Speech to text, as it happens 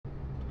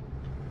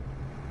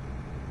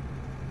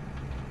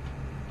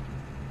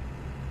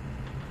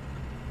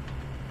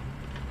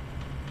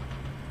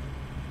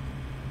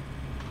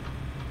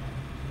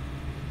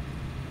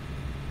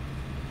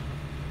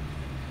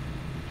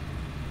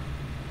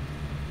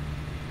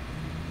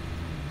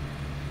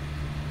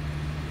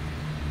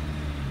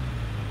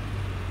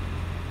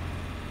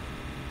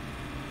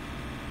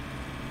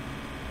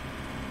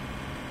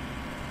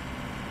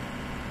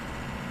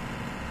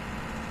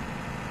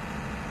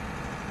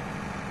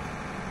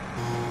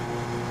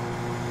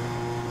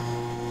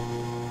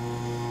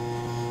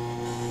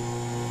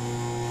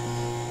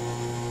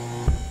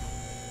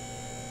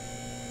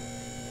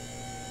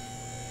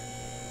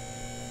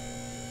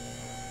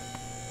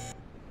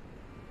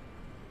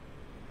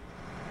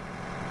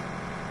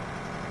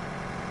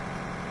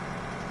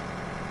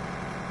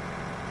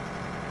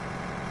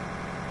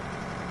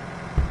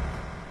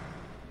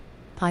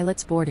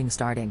Pilots boarding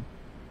starting.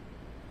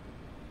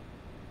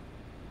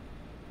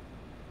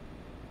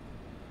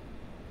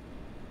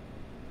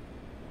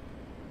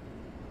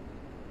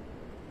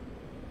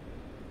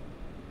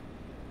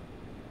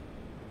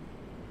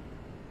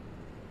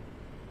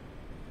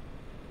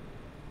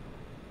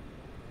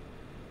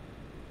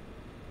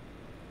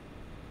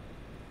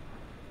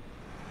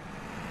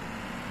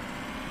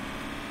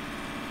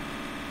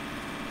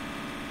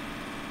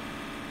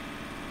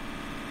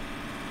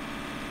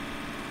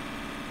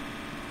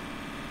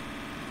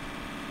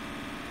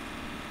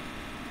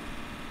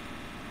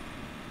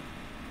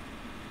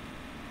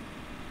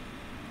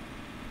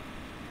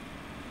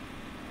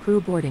 Crew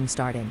boarding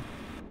starting.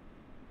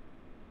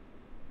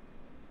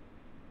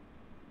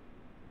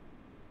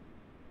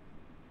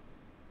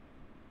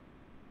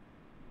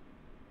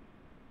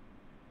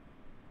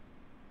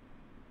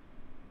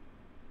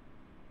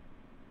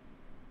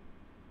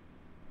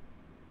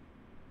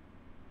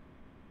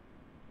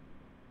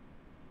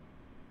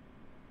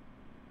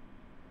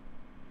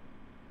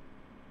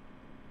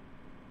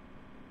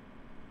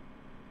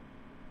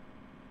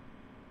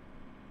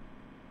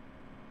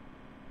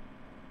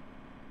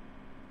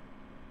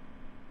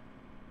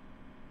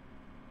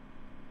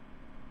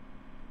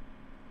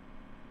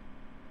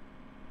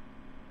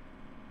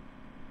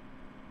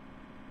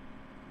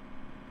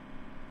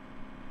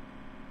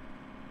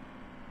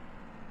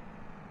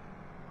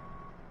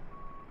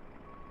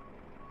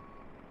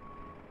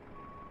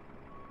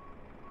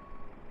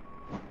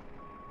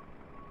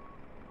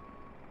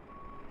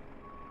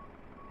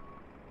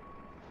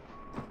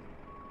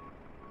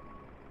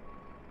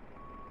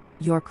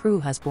 Your crew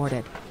has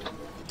boarded.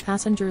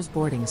 Passengers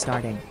boarding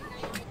starting.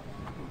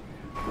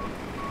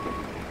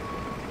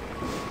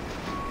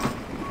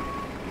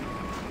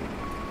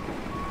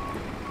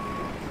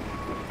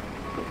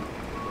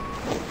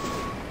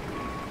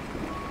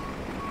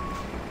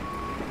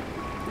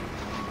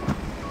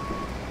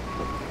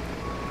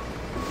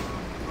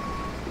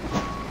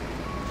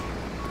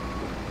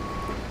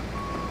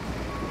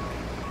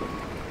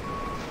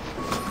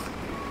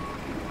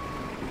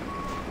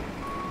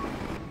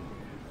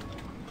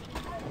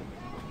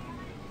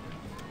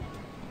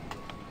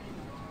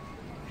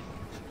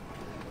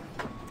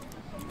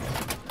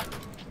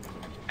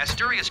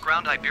 Asturias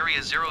ground Iberia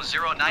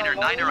 009er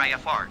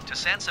IFR to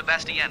San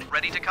Sebastián,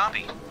 ready to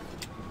copy.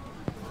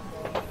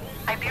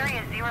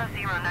 Iberia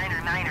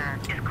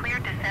 009er is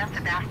cleared to San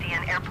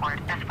Sebastián Airport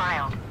as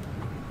filed.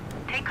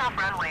 Takeoff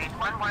runway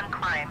 11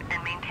 climb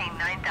and maintain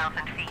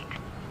 9,000 feet.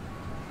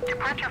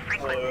 Departure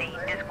frequency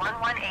is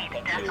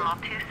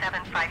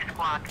 118.275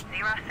 squawk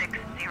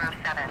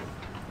 0607.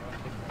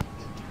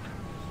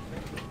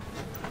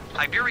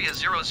 Iberia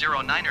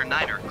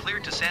 009er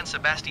cleared to San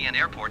Sebastián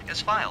Airport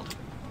as filed.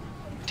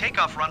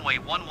 Takeoff runway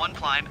 11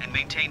 climb and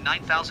maintain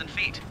 9,000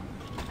 feet.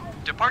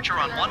 Departure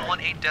on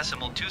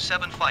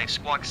 118.275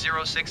 squawk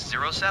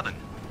 0607.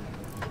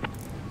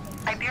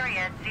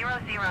 Iberia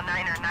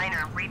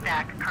 009er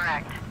readback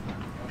correct.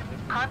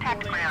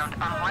 Contact ground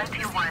on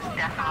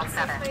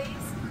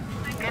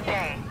 121.7. Good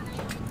day.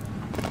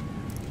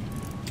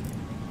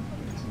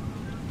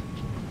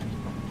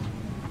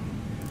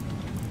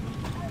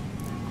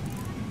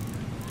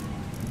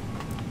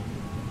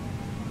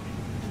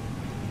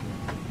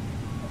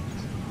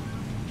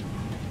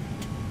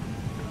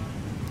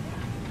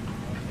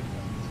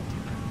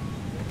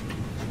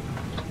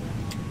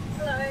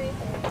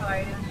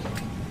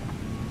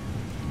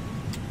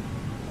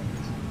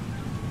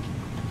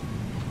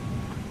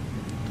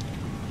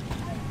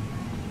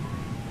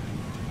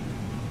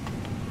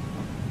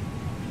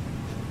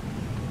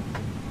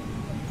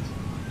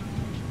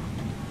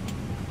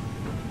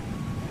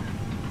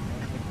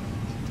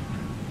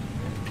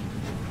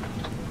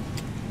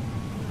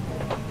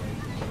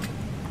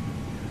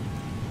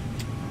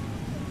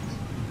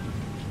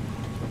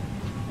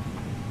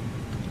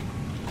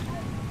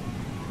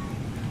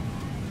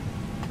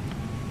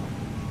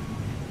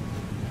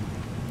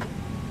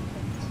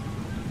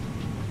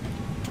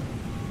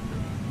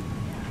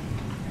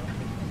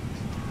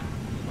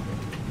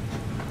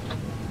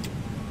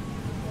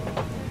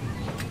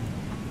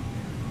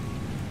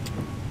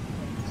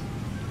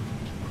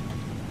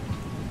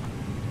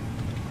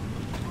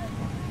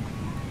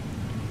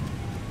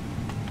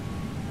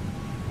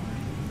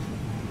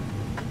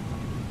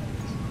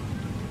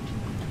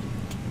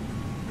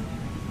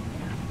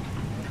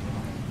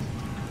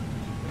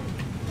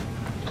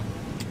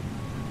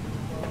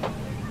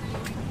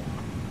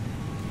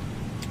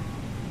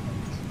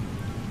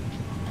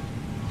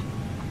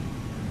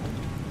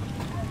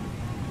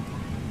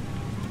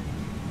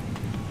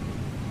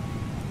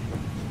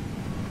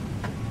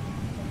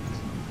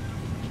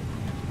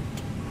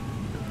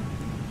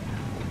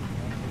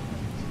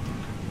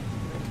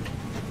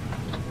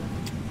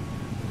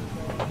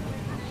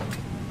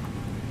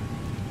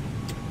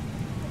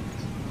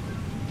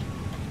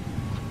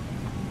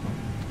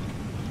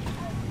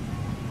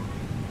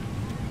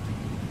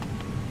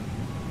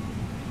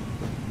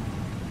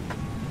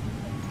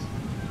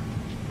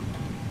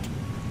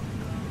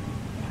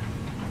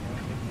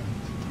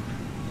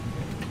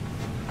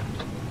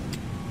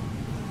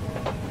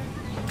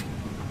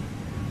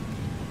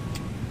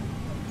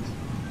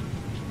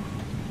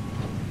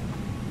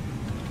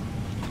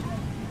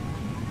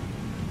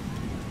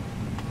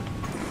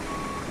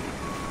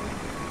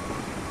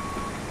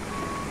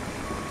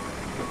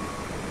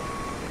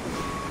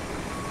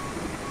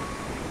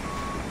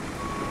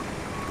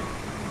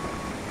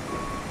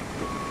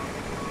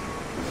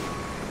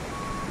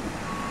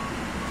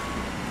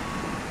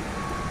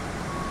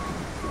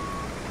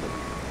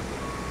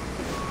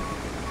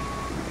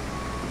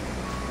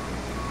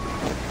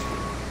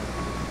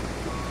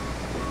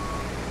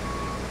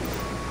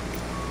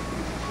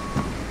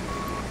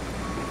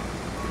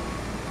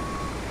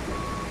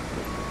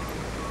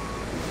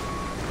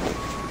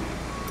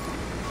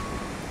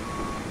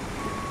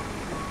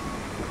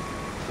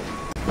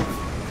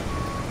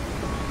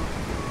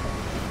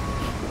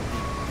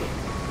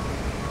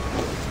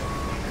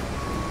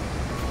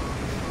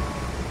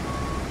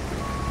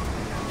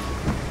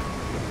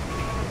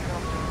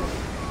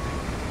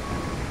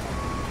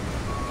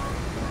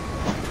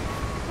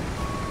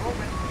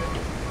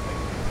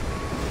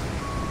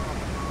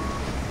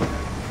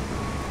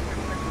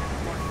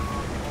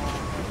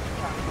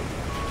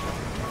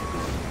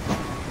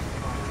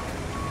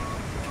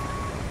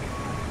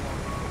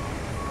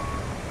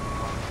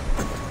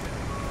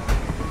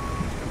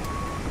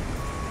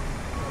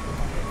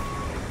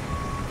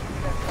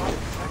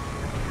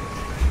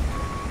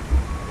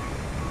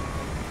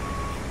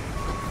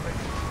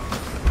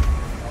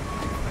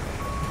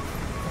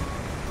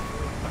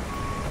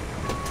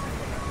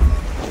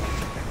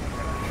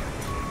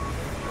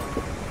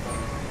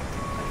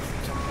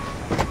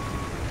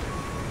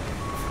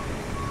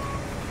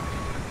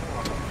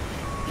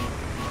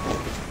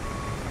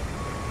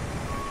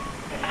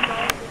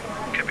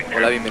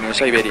 Hola,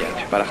 bienvenidos a Iberia.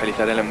 Para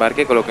agilizar el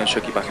embarque, coloquen su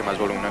equipaje más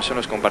voluminoso en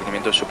los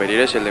compartimentos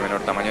superiores y el de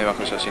menor tamaño debajo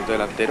de su asiento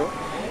delantero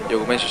y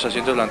ocupen sus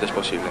asientos lo antes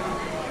posible.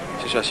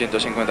 Si su asiento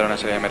se encuentra en una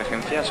salida de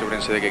emergencia,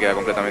 asegúrense de que queda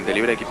completamente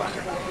libre de equipaje.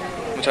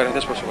 Muchas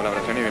gracias por su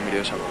colaboración y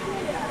bienvenidos a bordo.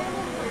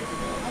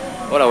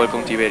 Hola,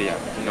 welcome to Iberia.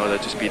 In order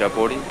to speed up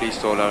boarding, please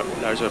store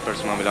larger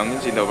personal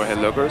belongings in the overhead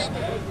lockers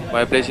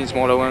while placing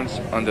smaller ones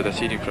under the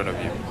seat in front of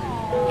you.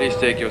 Please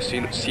take your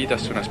seat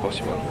as soon as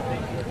possible.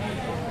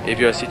 If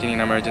you are sitting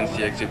in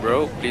emergency exit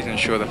row, please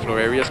ensure the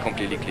floor area is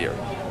completely clear.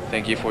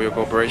 Thank you for your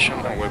cooperation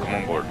and welcome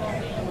on board.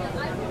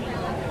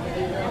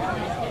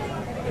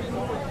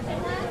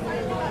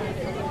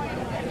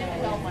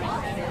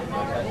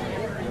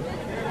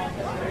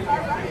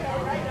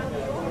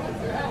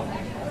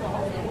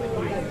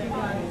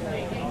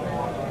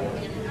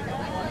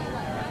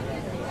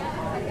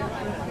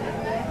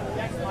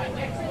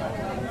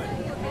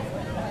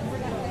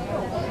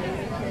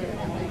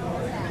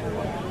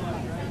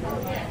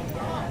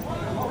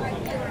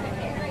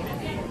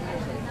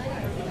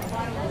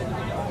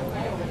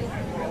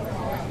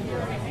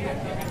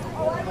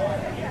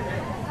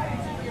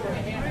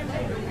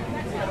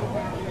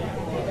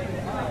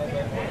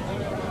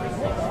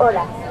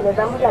 Hola, les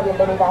damos la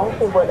bienvenida a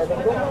este vuelo de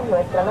invierno en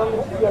nuestro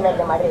nombre y en el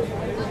de Madrid.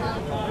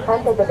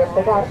 Antes de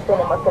despegar,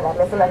 tenemos que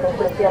darles unas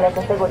instrucciones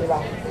de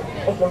seguridad.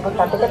 Es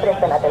importante que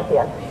presten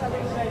atención.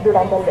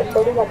 Durante el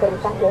despegue y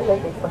aterrizaje,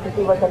 los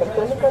dispositivos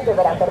electrónicos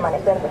deberán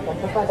permanecer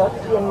desenchufados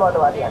y en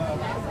modo avión.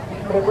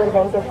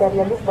 Recuerden que este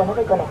avión dispone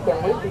de conexión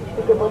Wi-Fi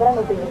y que podrán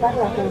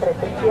utilizarla sin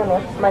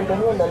restricciones,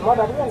 manteniendo el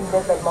modo avión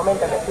desde el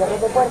momento de cierre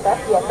de puertas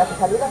y hasta su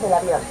salida del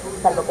avión,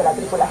 salvo que la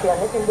tripulación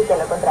les indique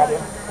lo contrario.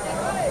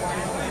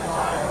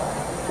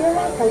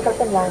 During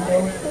takeoff and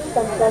landing, please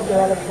unplug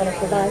your electronic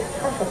device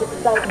and set it to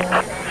flight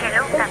mode.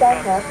 This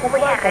aircraft has a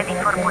Wi-Fi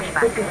connection,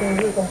 which you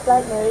can use in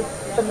flight mode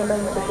from the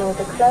moment the doors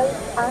are closed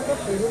and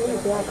until you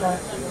leave the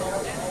aircraft.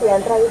 Si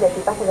han traído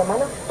equipaje de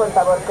mano, por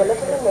favor,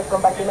 colóquenlo en los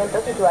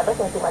compartimentos situados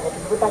encima de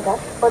sus butacas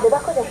o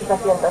debajo de sus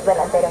asientos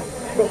delanteros,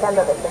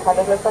 dejando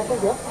despejados los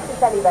pasillos y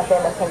salidas de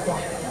emergencia.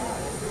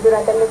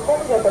 Durante el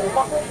despegue y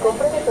aterrizaje,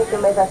 compruebe que su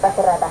mesa está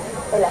cerrada,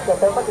 el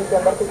asiento en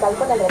posición vertical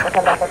con el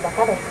reposabrazos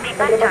bajados,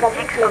 el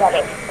reposapiés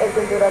plegado, el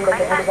cinturón de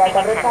seguridad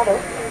abrochado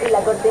y la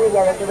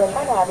cortinilla de su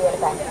ventana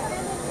abierta.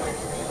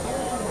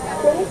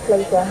 Please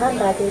place your hand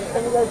baggage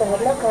in the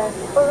overhead locker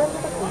or under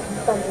the seat in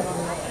front of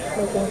you,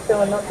 making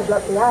sure not to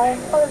block the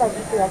aisle or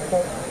emergency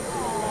exit.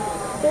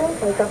 During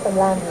takeoff and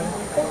landing,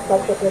 please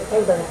check that your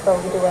table is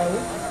folded away,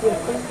 your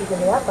seat is in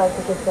the upright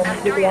position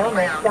with the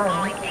armrest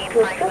down,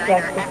 your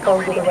footrest is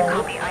folded away,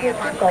 your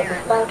seatbelt is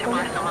fastened,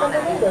 and the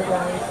window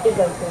blind is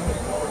open.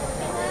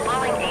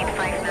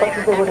 Por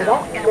su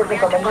seguridad, les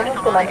recomendamos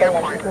que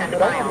mantengan su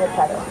cinturón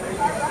abrochado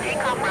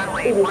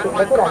y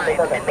vigile durante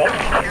todo el vuelo.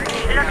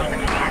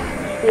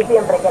 Y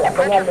siempre que la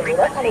señal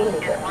luminosa lo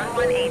indique.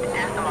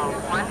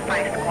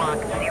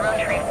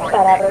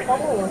 Para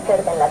abrocharlo,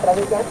 inserten la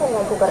tradición su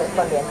enganche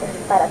correspondiente.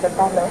 Para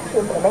soltarlo,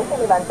 simplemente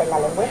levanten la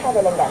lengüeta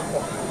del enganche.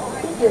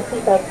 Keep your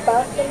seatbelt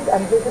fastened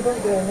and visible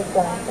during the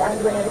flight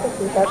and whenever the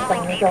seatbelt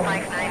sign is on.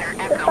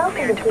 To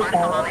fasten the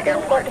seatbelt,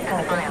 please put the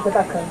tag into the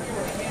buckle.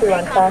 To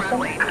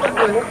unfasten,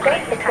 simply lift up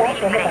the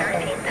strap on the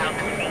buckle.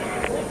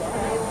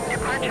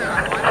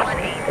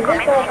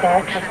 This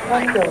aircraft has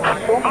 10 doors,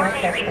 4 more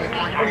sections.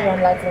 In the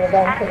unlikely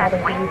event of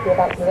having to use the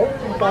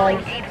evacuation side,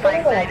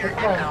 follow the electric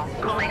plan.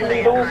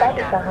 Leave all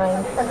baggage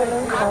behind and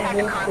remain calm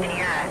during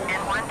speed.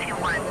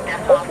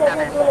 Este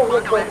avión tiene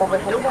 10 puertas de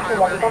salida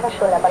señalizadas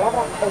con la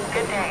palabra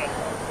exit.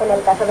 En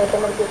el caso de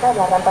tener que usar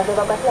las rampas de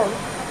evacuación,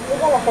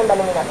 siga la senda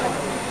luminosa.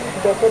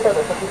 Deje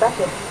todo su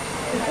equipaje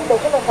y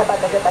quítese los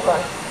zapatos de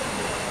tacón.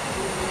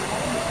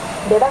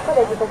 Debajo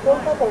de sus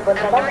asientos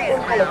encontrarán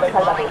un chaleco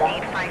salvavidas.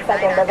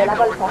 Sáquenlo de la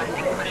bolsa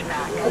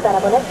y para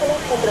ponérselo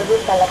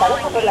introduzcan la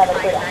cabeza por la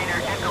abertura.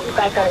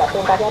 Pasen la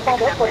cinta de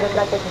atado por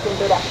detrás de su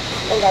cintura,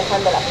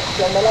 enganchando la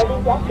posición de la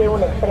orilla de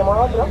un extremo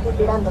a otro y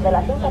tirando de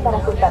la cinta para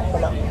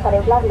ajustárselo. Para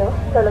inflarlo,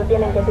 solo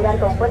tienen que tirar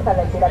con fuerza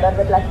del tirador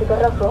de plástico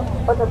rojo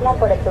o soplar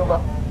por el tubo.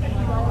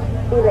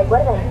 Y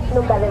recuerden,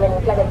 nunca deben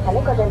inflar el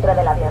chaleco dentro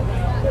del avión.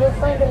 You will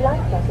find a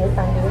life jacket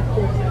under your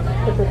seat.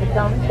 To put it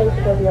on, place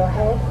it over your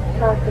head,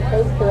 pass the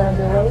tape around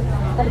your waist,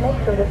 and make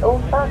sure that all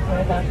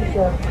fasteners are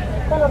secure.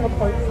 Pull on the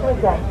tape to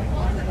eject.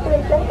 To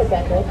inflate the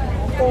jacket,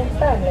 pull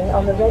firmly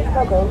on the red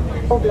toggle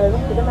or blow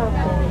into the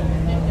mouthpiece.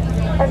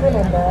 And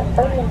remember,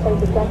 only inflate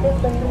the jacket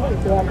when you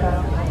leave the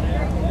aircraft.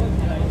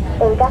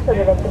 En caso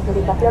de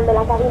despresurización de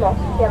la cabina,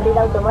 se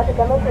abrirá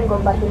automáticamente un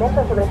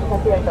compartimento sobre sus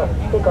asientos,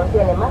 que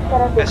contiene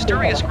máscaras de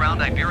Asturias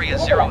ground Iberia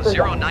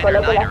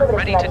 00999,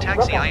 ready to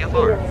taxi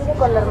IFR. Y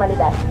con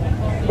normalidad.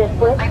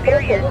 Después,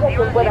 preste dudas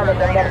que pueda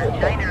depender de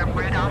usted.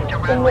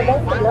 In the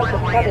event of loss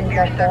of cabin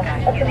pressure,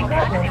 a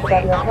compartment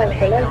above your head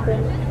will open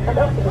and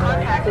oxygen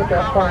mask will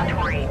drop down.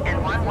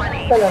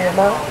 Pull on your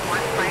mask,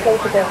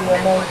 place it over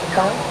your nose and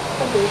mouth,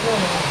 and breathe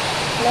normally.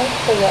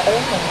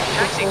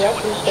 Taxi to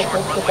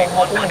short runway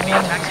 11 via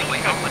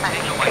taxiway Oakland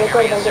Tango Iberia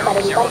Recuerden que para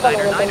evitar poner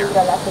en 0099er.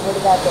 peligro la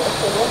seguridad de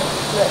este vuelo,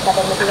 no está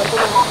permitido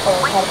fumar o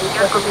usar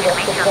dispositivos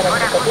que liberen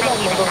nicotina en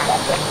ningún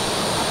caso.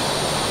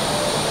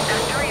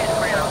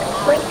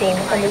 Smoking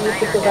and the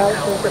use of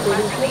devices that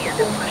release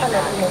nicotine are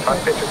not permitted.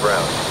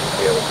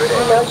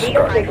 No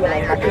olviden que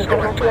tienen más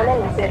información en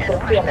las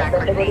instrucciones de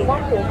seguridad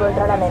que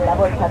encontrarán en la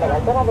bolsa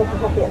delantera de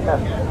sus asientos,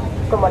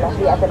 como las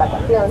vías de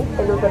evacuación,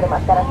 el uso de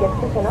máscaras de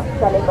oxígeno,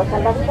 chalecos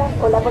salvavidas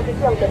o la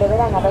posición que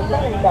deberán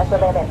adoptar en caso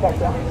de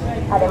emergencia.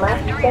 Además,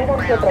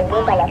 tengan siempre en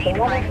cuenta las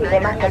señales y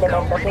demás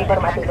elementos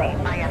informativos.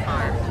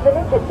 The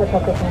listed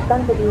protective in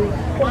front of you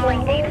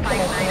contain more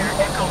information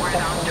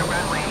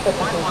such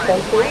as your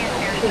safety,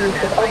 the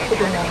use of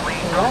oxygen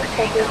masks and life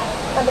jackets,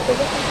 and the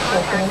position of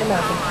person in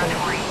emergency.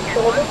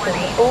 In addition,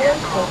 always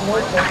take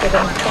note of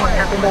any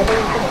signs and other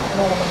information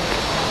elements.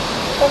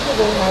 Thank you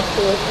very much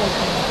for your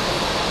attention.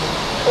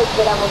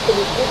 Esperamos que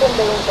disfruten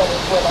de un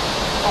feliz vuelo.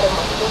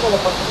 Haremos todo lo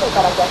posible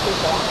para que así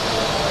sea.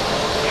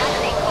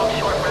 Taxiing on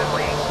short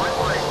runway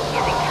 11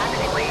 using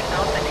taxiway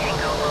Alpha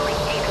Tango Lily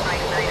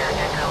 859er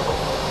Echo.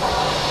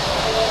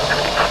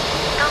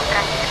 Dos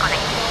trajes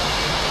conexiones.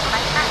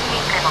 Paisaje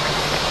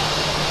incremental.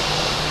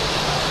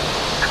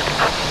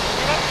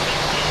 Left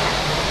izquierda,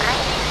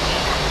 right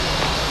izquierda.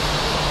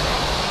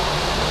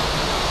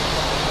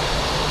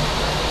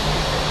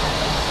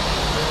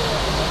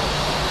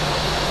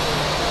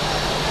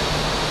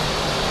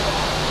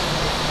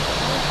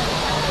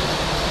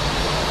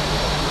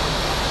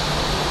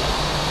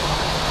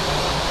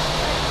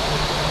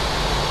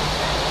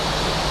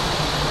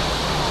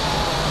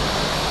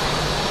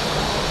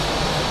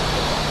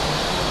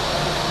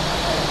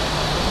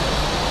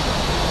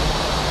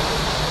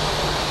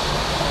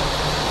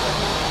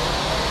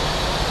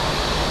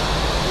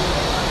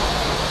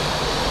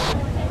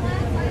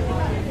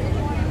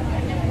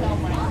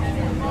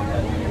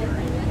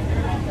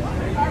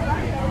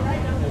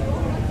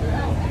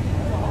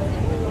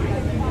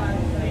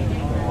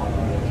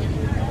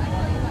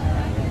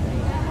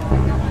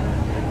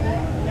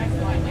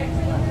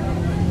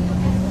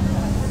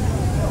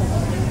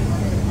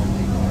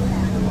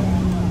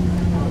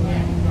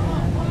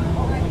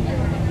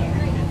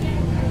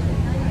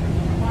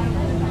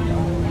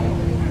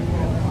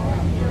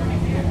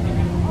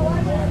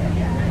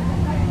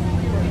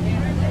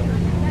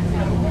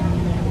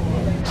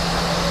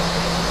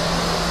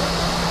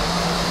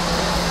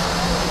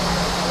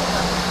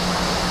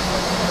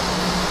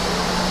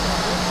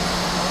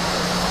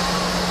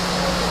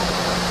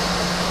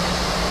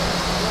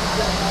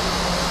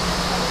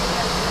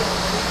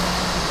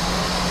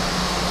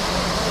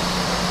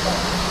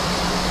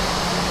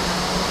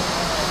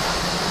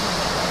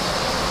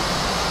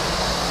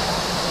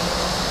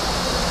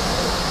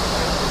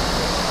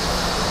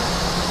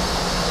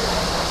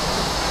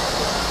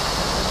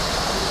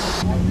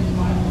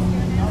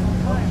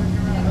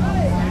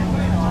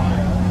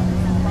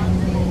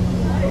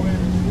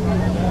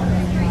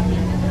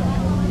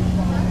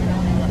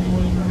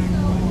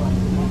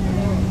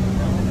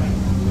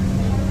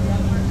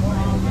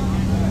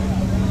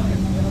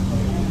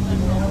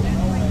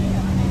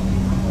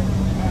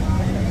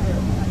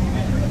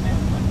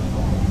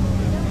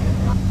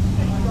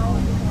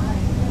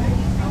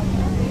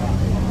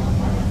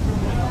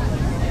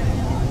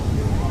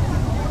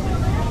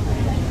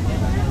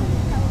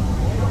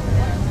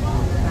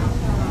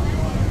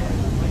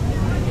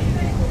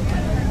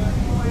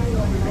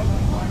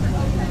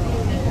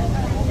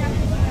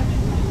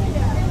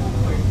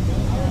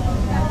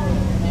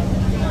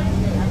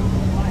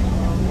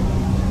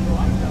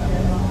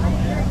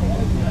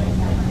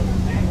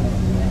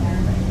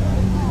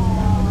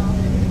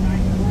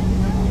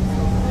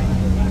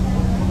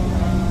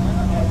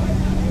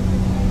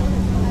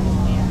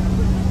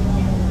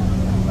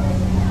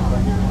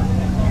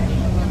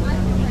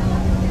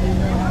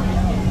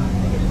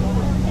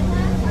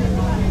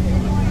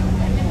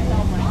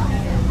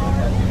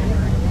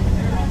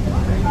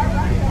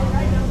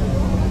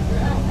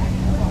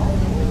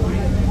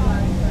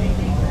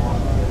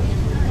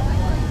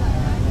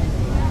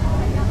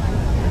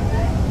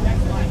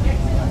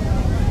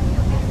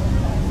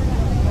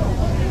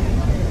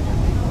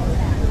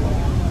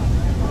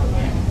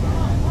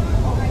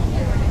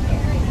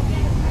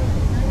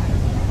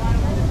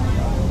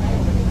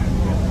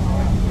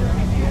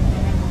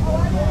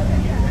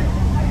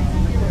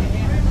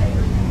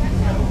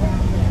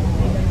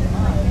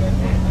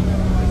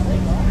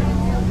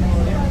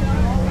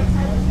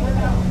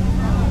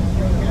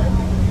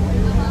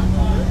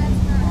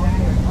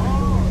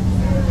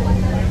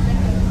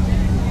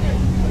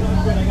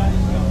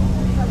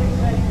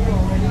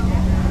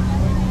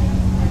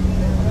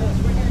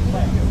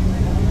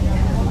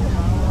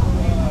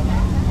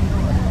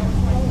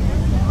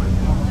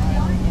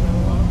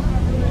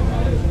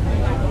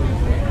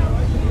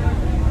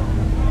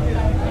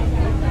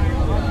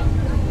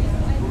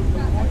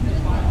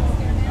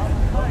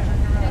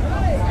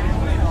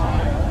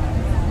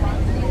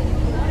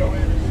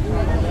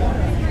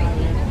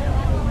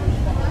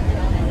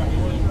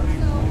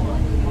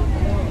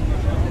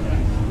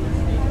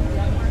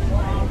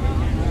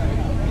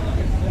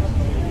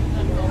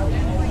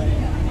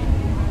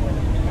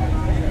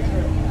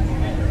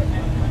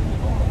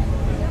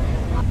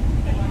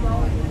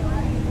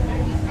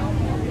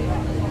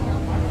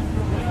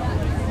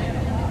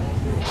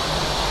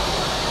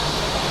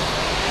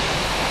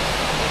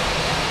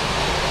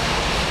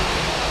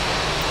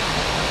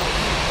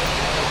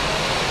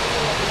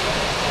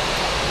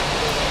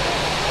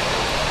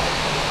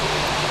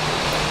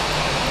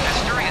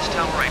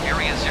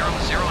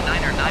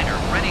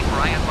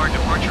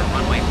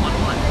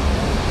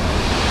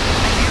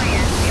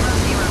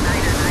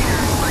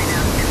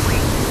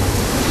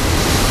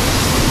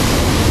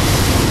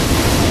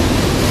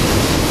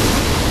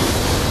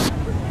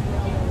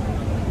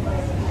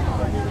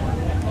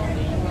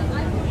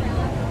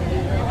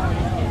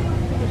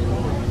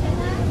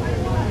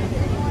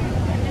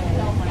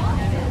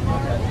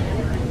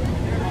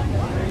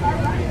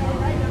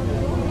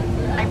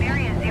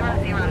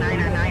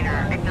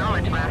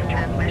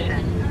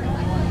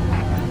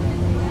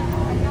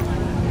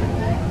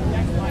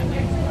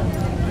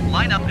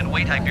 Line up and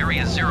wait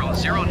Iberia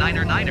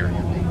 009er.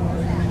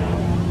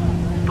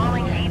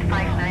 Boeing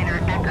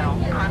 859er Echo,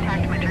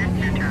 contact Madrid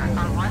Center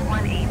on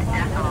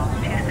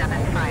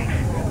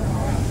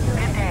 118.275.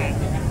 Good day.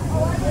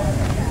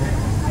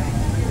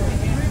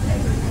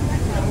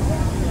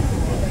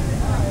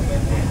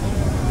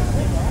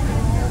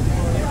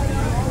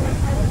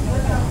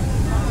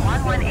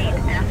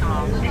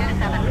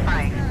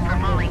 118.275 for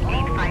Boeing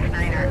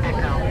 859er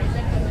Echo.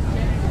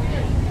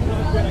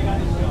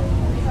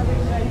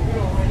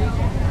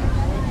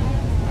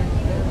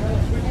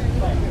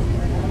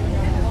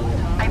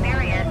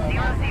 Iberia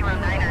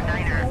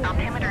 009er,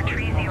 altimeter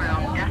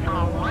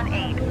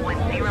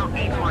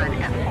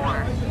 30.181081 at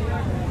 4.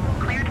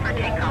 Cleared for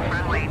takeoff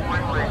runway 11.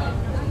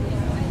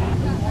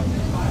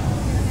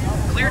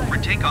 Cleared for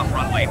takeoff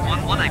runway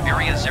 11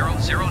 Iberia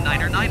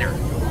 009er.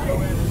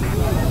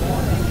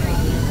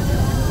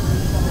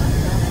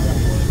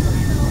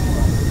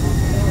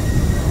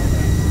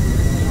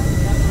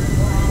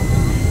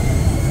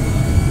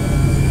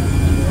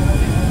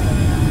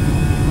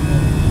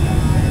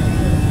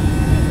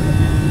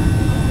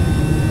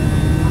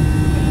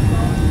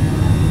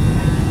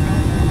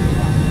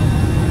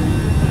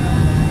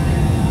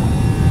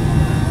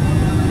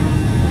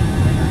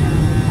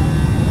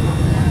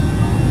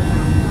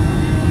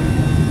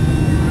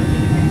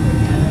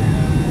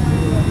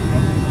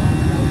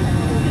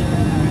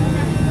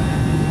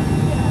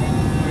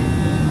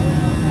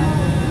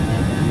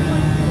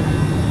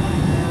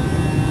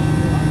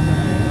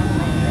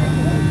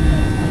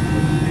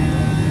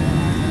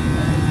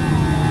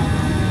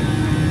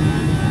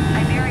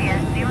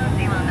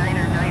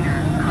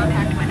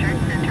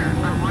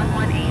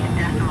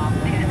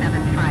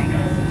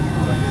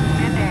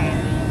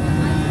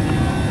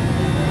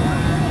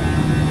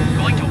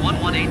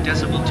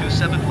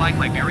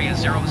 Iberia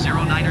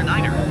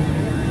 009er.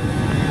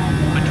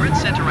 Madrid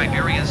Center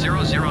Iberia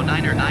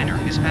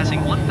 009er is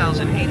passing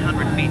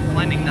 1,800 feet,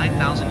 climbing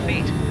 9,000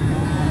 feet.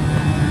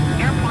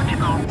 Air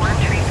Portugal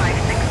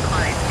 1356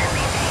 climb and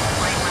maintain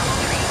flight level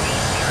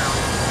 380.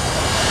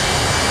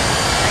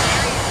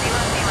 Iberia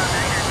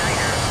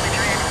 009er,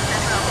 Madrid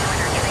Center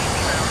altimeter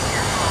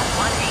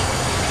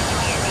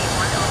 30.18,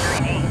 continuing at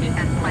 8109H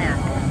as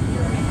planned.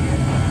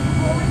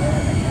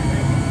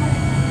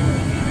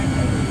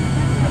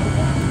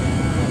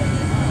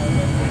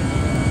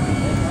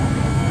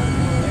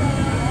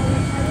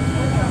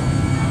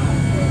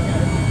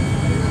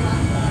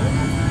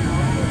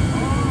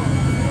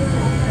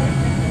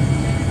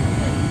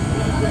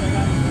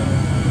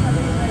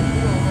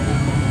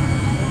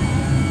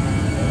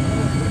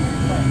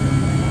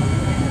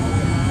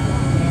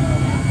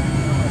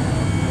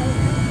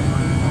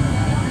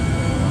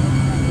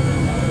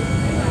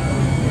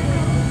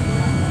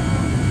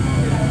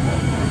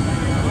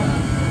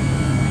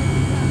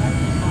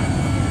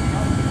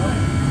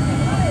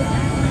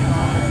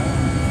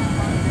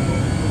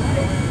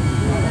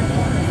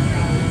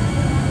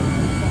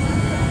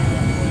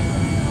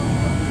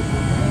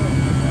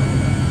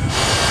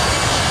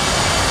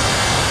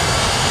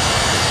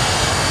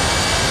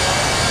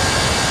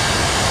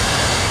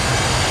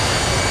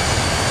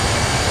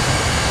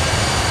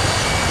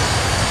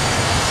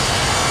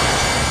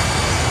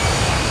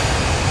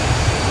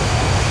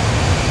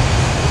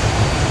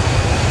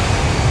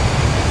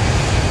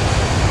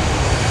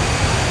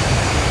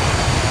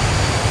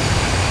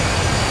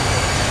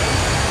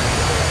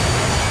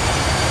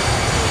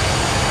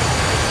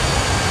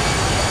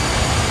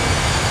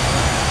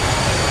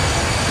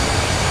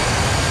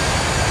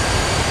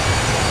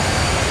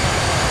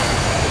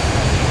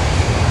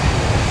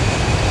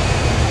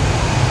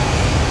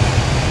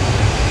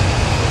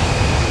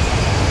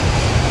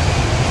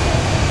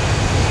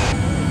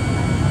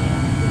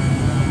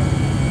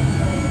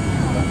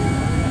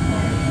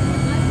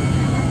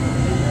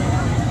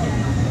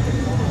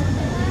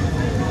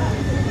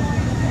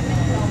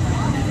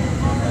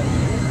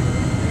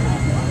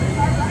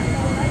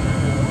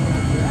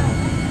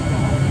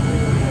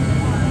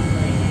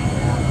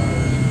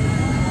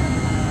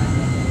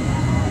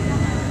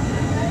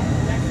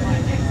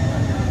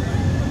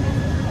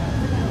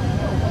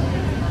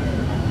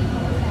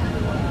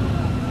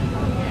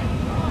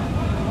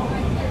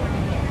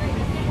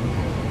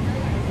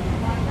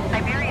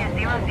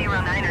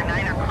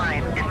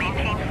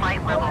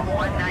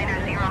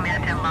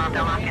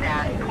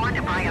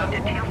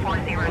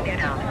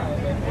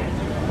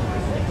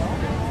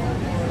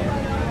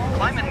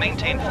 Climb and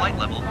maintain flight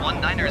level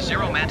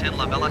 190 Mantan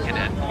La Bella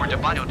Cadet or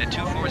Debato de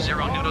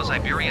 240 Nudos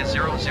Iberia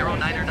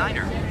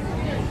 009er.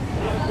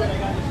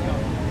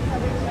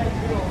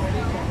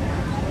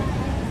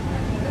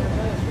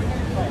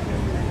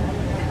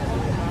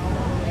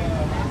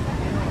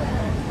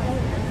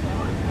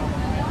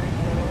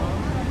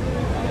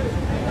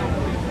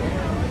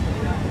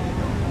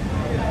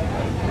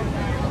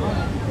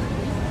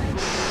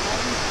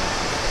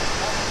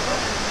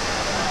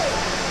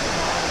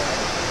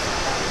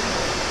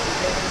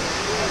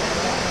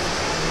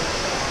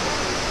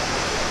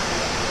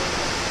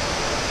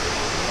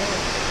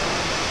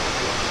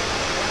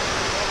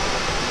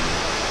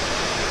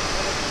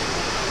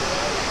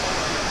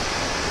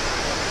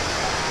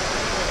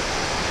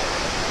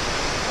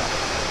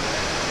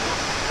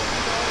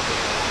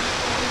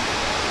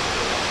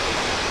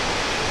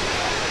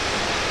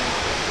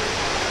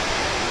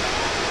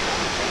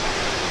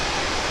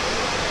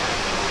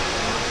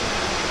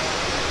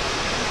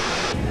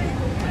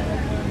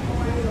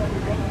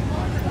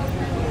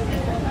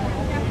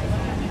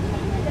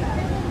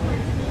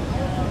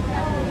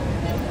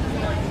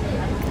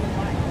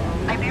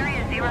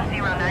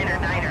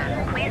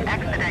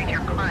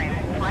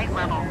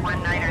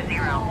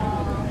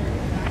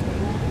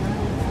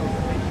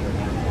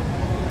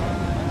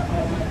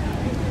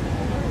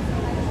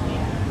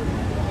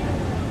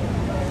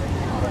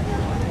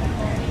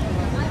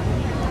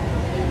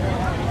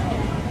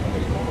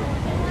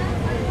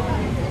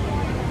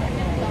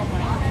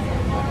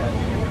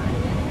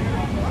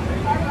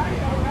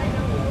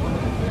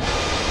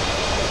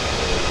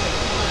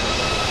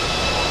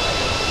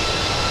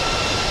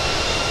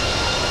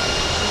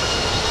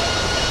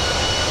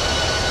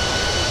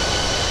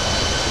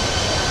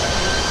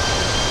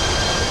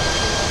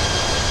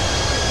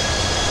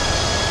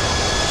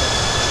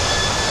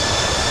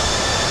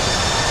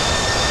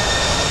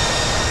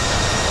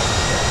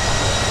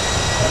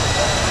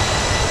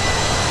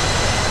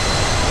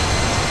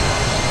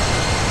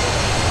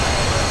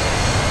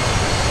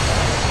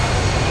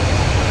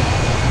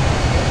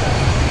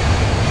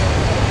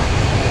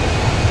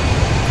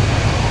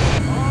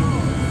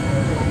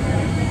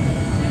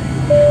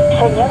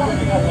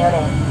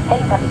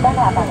 El capitán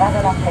ha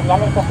apagado las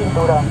señales de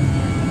cinturón,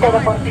 pero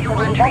por su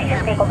seguridad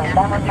les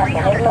recomendamos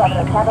mantenerlo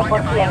abrochado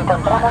por si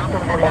encontramos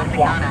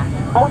turbulencia.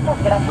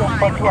 Muchas gracias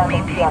por su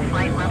atención.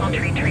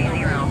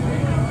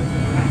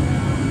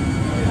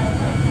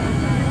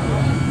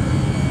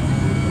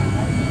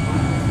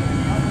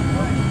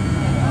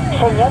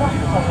 Señoras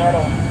y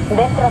señores,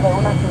 dentro de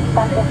unos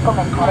instantes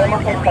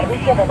comenzaremos el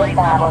servicio de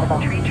venta a bordo.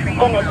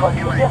 En el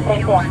bolsillo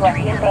frente a su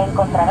asiento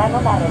encontrarán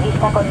una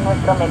revista con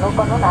nuestro menú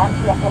con una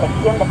amplia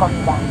selección de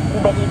comida,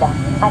 bebida,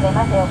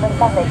 además de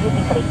ofertas de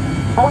duty free.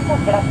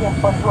 Muchas gracias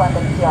por su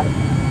atención.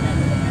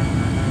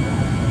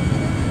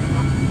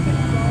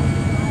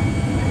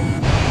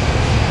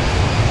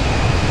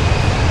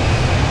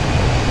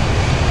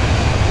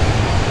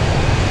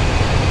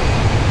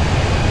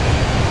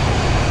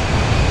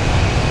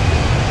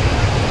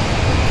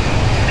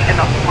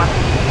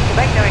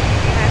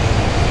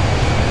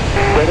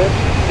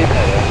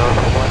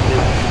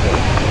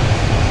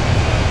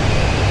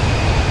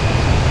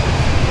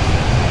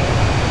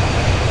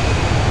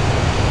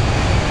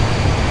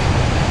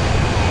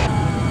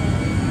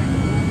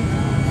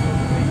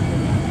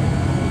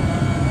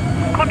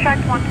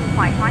 Contract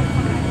 125,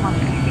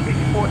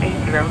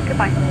 136-480,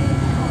 goodbye.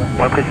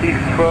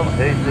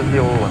 136-480,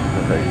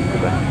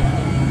 goodbye.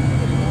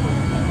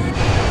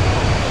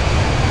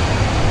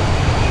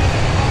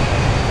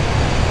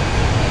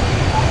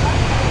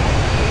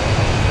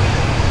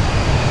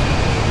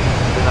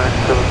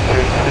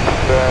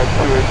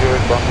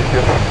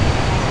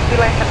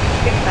 Delay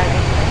 769.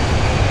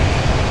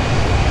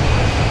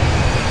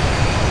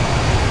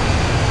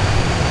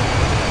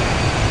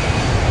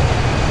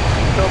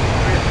 So,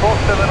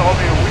 347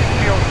 Romeo,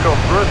 Whiskey on Scott,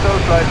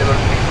 Brussels, flight level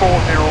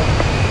 340.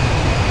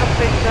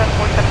 Please,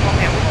 47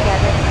 Romeo, Whiskey,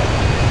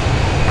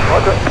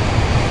 Roger.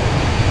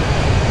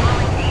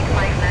 Boeing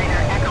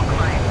 859er Echo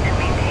climb and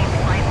maintain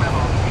flight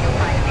level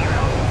 250.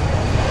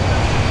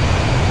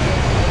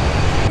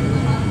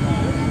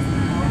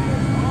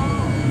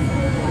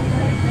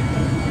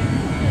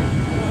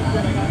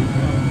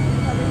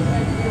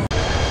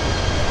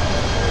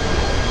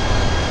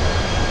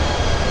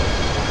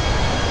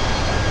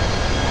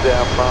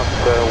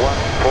 Aircraft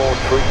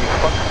 143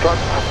 Foxtrot,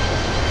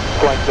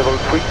 flight level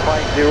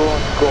 350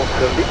 on course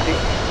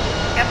lifting.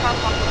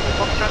 Aircraft 143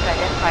 Foxtrot,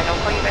 identified, I'll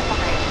call you back on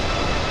the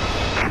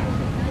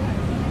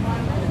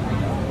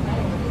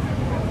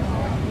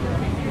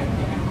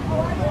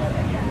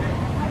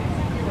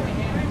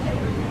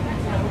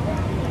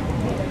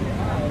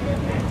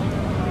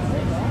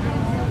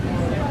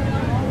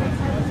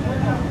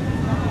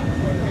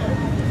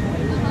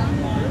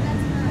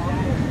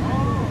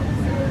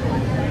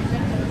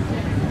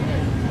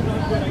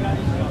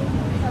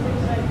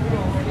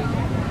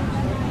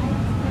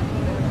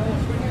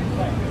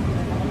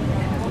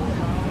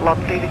Lot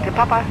leading to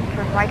Papa,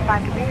 turn right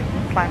 5 degrees,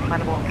 climb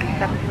level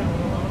 370.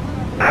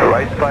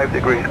 Right 5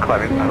 degrees,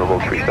 climbing level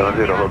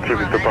 370, lot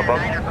tribute to Papa.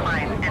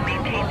 Climb and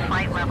maintain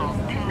flight level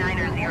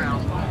 290.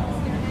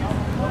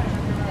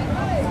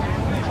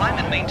 Climb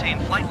and maintain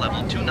flight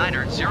level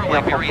 290,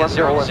 Iberia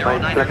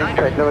 0099.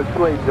 Flight level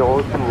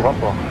 280 to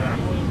rapport.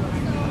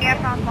 Air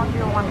France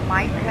 101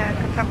 Mike,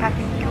 confirm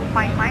passing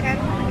 25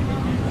 minus.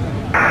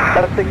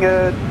 Passing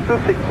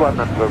 261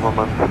 at the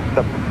moment.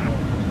 Stop.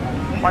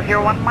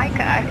 101 Mike,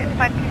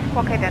 identified, please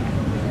squawk ident.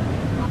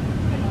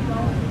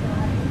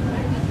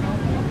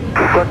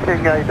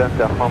 Squawking ident,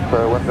 Air France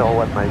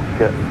 101 Mike.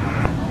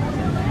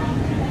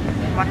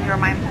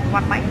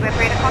 101 Mike, we have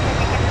radar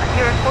contact again,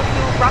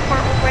 042, rapport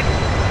already.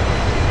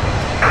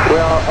 We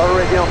are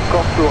already on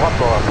course to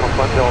rapport from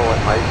 101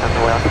 Mike and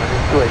we are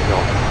turning to 80.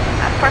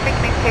 That's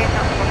perfect, maintain,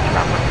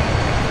 rapport.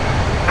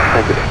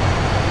 Thank you.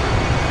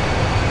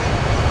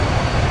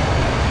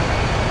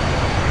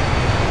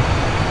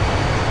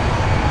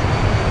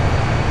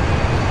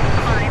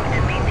 Climb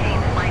and maintain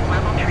flight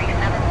level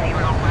 370,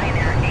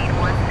 Ryanair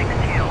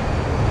 8162.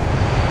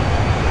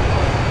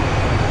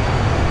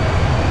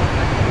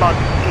 Log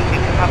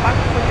leaving to Papa,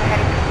 with your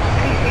heading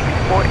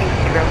 36480,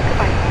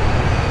 goodbye.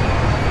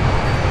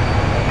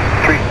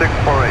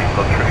 3648,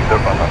 not true, the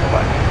Papa,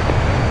 bye.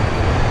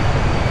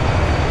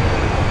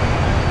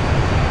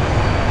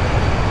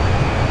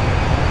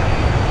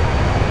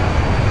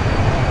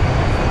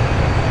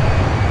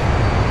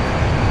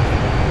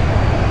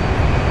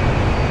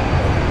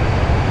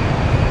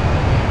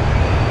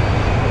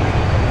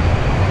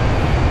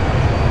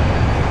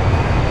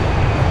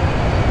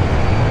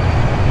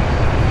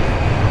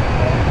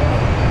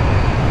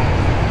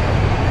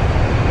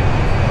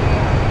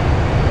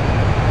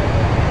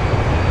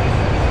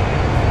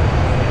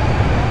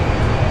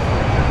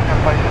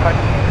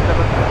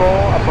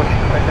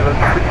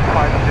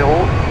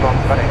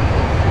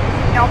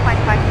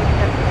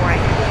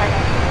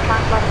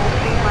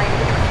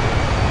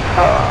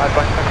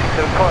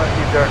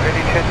 Is there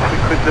any chance we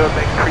could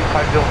make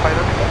 350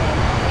 final?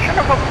 Sure,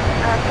 no problem.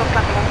 Stop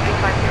climb along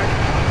 350.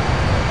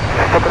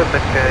 Stop and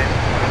maintain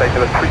flight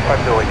level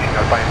 350 reaching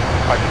Alpine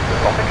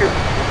 564. Thank you.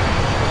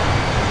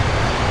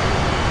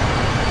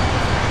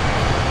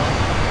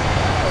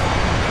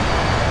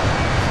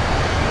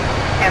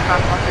 Air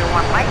Aircraft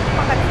 101 Mike,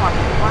 contact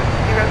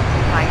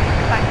 11025,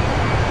 goodbye.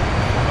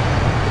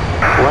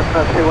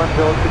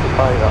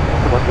 11025,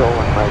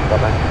 101 Mike,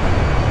 bye-bye.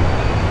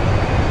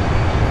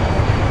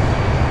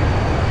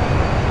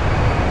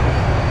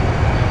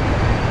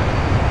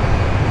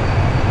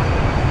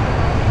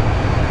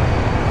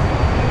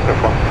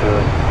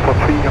 For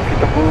 3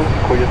 unfeasible,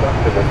 Koyota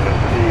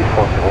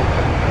 740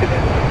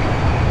 finish.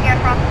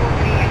 Aircraft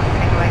 438,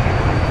 takeaway.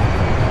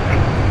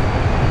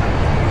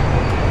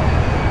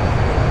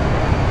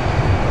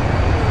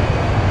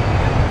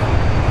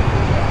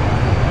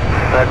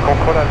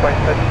 Control Alpine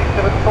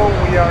 674,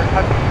 we are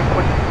happy to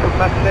proceed to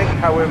Maastricht,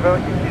 however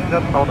it is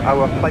not on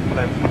our flight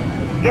plan.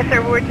 Yes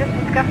sir, we were just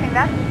discussing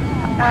that.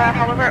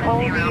 However, all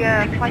the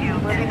flights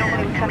will be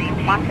normally sent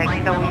to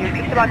Maastricht, so we're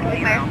just about to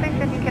leave airspace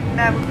and you can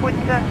report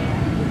to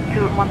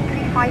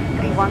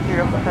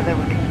 135310 for further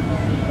route.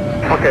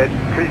 Okay,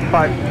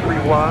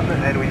 3531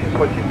 and we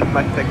proceed to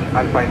Maastricht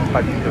Alpine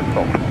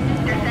 564.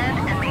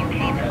 Descend and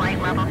maintain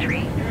flight level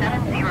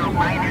 370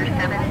 minor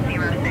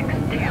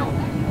 7062.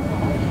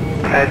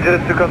 And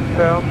just to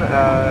confirm,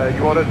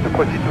 you want us to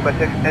proceed to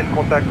Maastricht and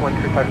contact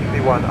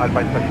 13531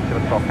 Alpine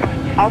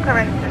 564. All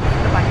correct,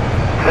 goodbye.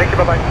 Thank you,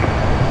 bye-bye.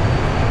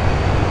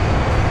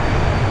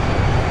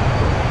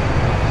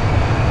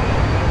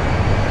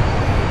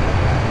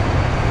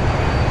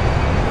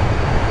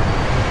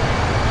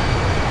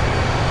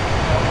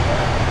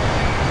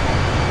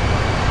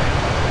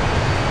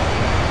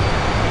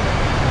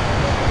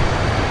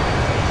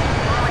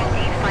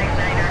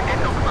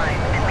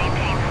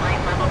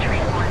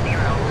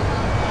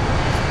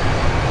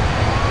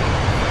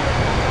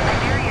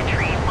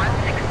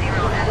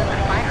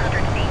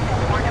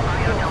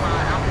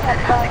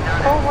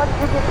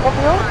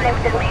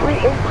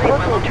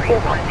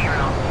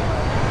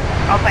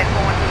 Alpine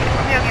 412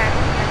 Romeo, yeah.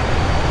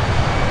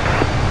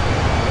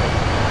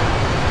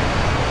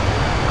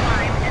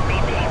 Climb and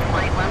maintain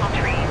flight level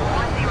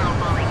 310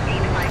 Boeing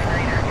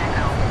 859er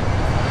Echo.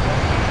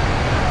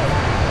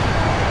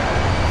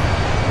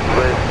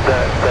 With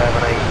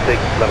 786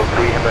 level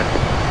 300.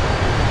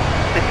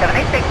 With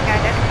 786,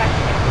 identify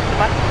the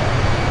bus.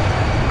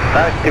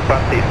 Two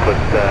buses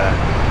with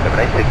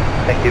 786,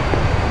 thank you.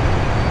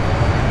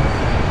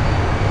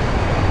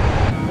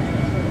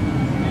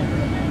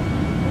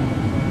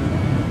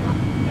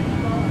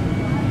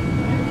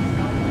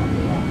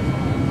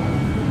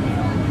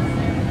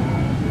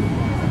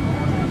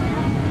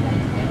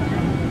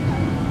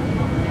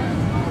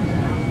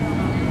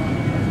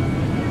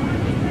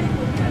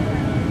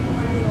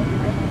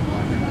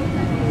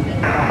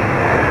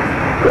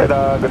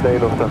 Good day,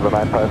 Lufthansa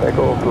 95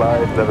 Echo,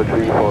 flight level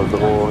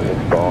 340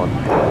 inbound,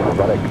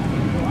 Balek.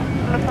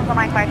 Lufthansa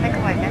 95 Echo,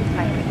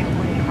 identify taking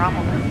position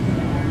Ramo.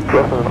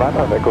 Lufthansa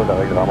 95 Echo,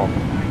 direct Ramo.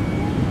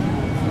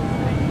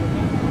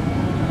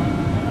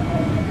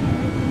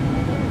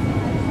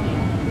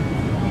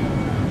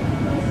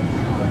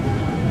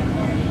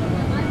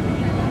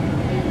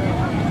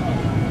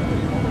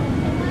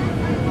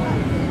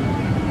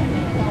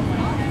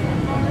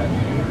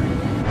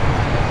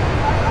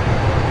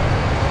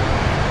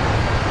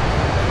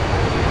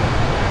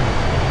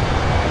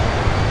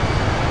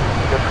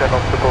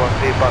 Obstacle on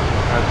 3 bus,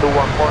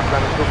 214,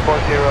 climb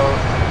 240,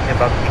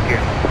 inbound here.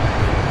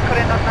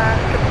 Correct on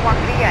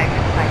 113,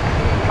 identify.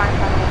 Climb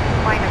level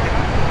minor 0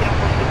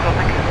 for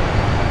Stuttgart, thank you.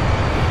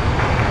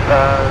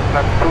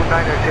 Climb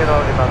 290,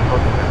 inbound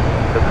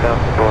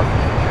support.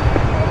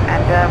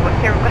 And what's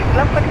your requested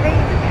level for today?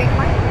 Is it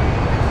 35?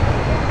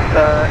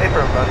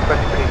 April,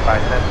 requesting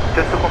 35. And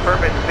just to confirm,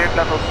 it's cleared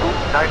level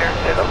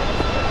 290.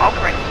 All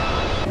correct.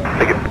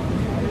 Thank you.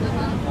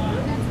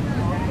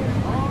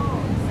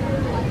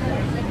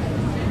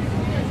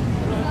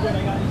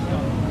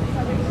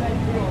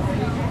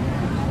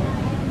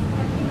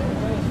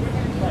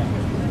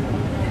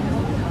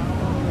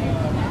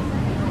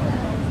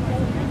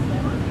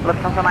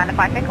 Lufthansa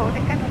 95 Echo,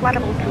 descend flight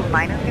level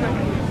 290.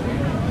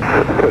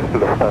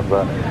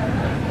 Lufthansa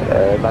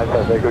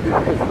 95 Echo,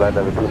 descend flight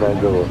level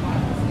 290.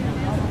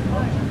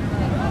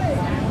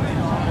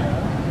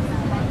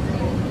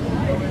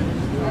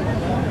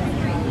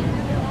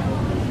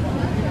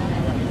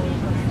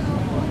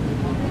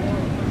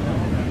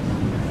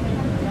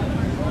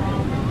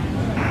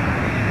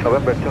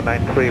 November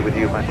 293 with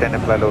you, maintain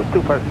flight level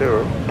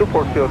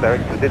 240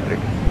 direct to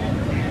district.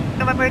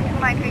 November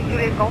 293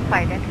 Juliet Golf,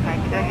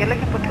 identified. You're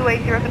looking for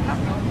 280 confirm?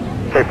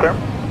 Confirm.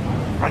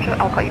 Roger,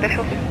 I'll call you back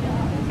shortly.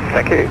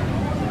 Thank you.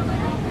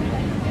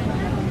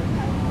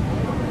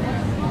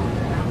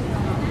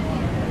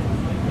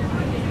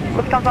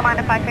 Lufthansa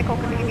 95 Echo,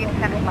 continue to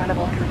descend flight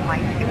level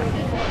 290.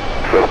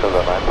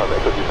 Lufthansa 95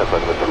 Echo, descend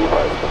flight level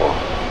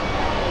 250.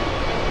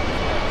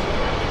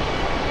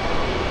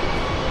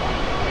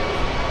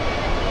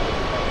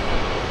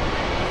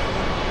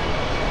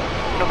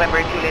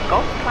 November Juliet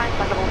Golf, climb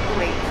flight level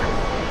 280.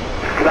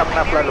 Climb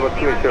flight level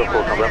 280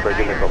 for November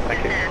Juliet Golf,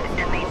 thank you.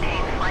 And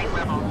maintain flight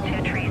level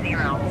 230.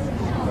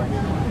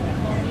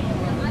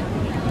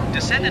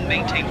 Descend and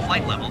maintain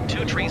flight level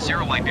 230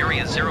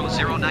 Iberia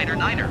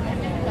 009er.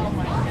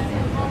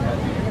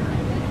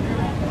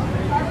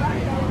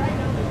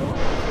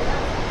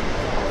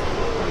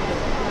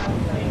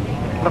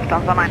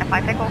 Lufthansa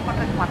 95 Echo,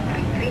 contact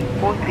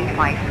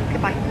 133435.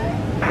 Goodbye.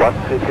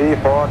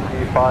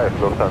 133-435,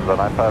 Lufthansa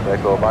 95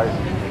 Echo, bye.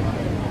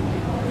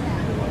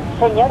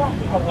 Señoras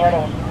y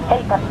señores,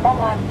 el capitán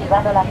ha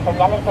activado las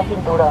señales de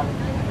cinturón.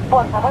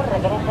 Por favor,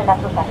 regresen a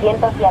sus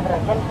asientos y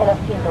abrochense los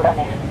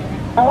cinturones.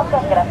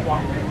 Muchas gracias.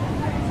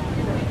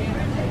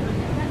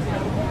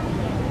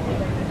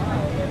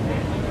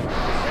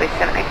 Swiss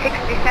 786,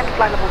 descend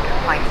flight level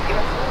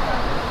 250.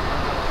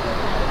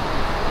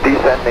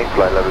 Descending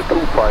flight level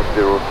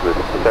 250, Swiss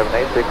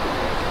 786.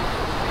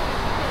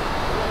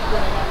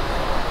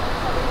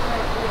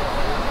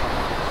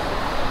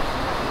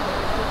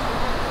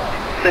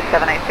 Swiss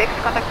 786,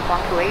 contact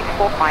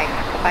 12845.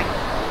 Goodbye.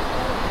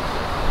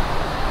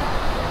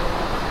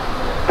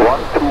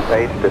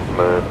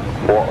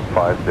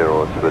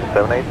 128.450, Swiss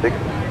 786.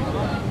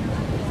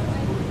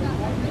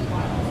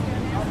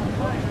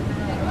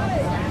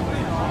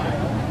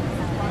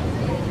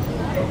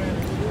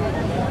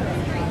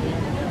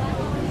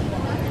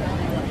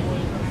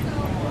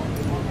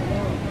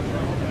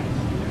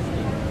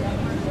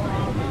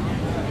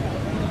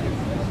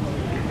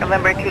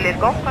 November 2 Live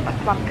Golf, contact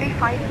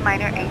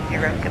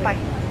 135-980. Goodbye.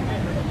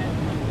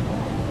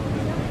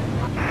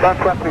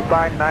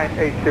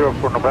 135-980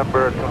 for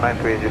November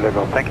 2930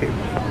 level, thank you.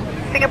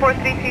 Singapore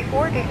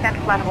 334, descend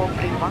flight level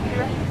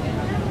 310.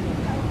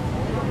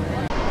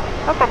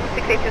 Papa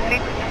 6823,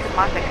 proceed to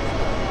Masek.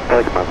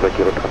 Masek,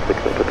 Europe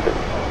 683.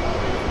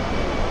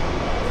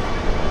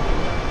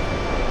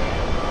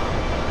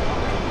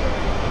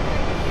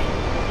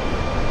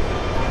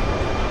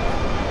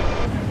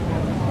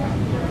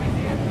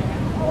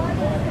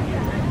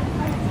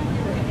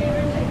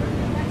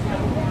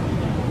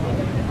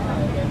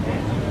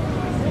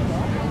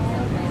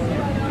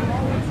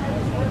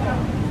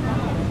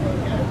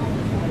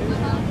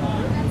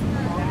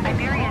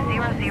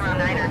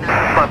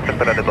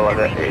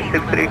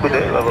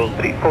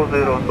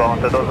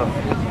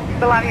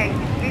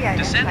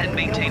 Descend and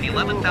maintain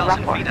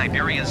 11,000 feet,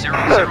 Iberia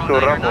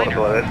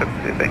 009er.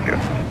 Thank you.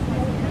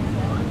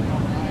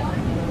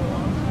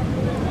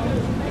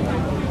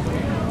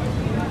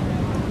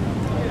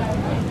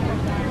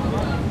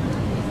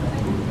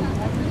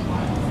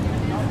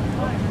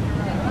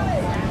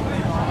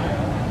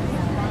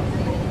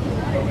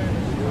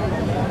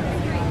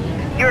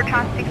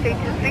 Eurotrans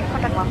 6823,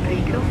 contact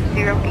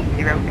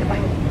 132-080.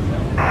 Goodbye.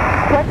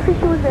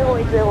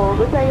 132-080,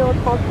 good day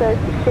Eurotrans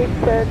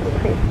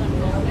 6823.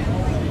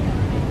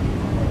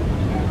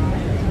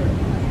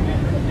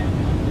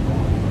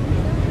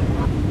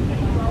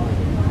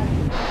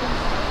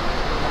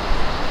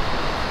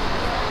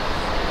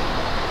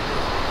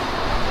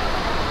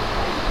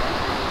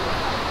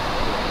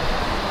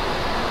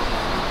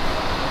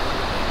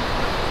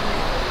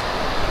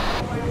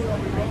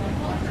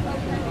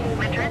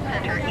 Madrid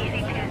Center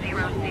Easy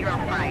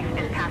 2005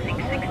 is passing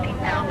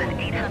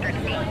 16,800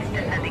 feet,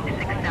 descending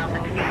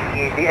 6,000 feet.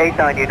 Easy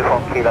 89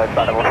 uniform kilo,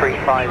 flight level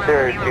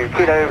 3502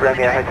 kilo,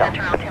 Romeo Hotel.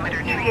 Center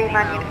altimeter Easy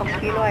 89 uniform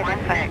kilo,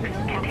 identify.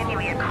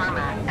 Continuing at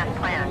Karma as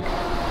planned.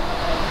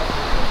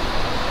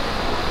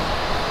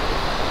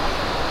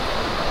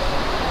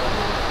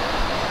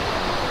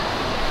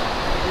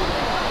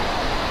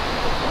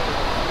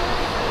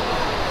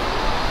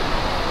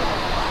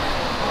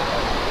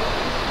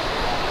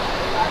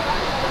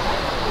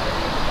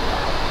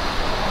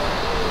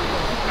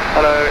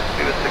 Hello,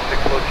 Beaver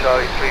 664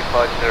 Charlie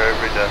 350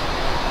 Bridger.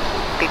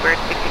 Beaver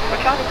 664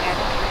 Charlie, and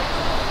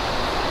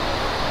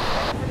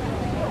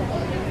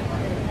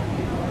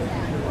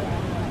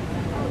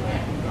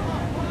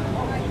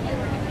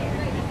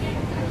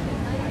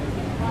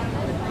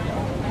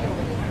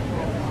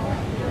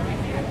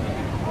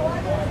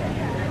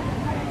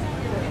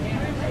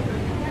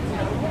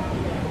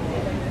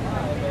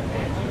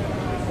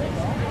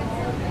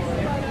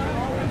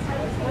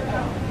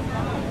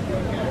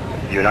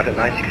United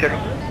 960.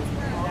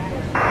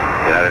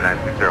 United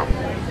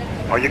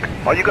 960. Are you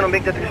going to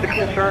make that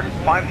restriction, sir?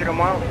 50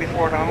 miles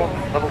before normal,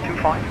 level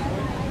 25?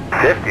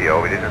 50?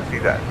 Oh, we didn't see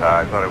that.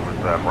 I thought it was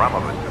Marama,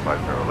 but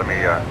 250. Let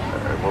me,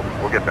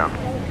 we'll get down.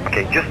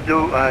 Okay, just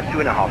do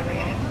 2.5,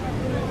 please.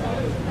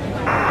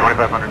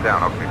 2,500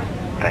 down, okay.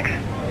 Thanks.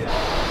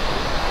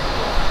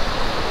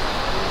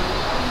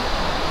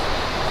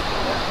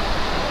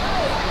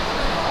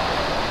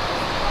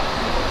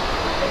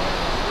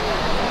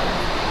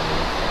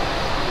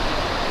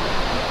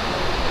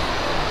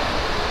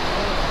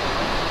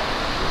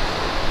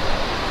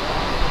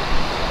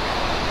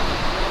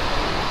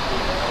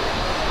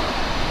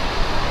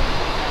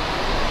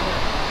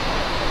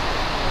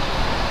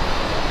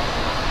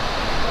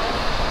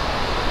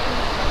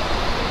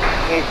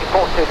 Easy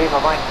 42 Lima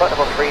Mike, flight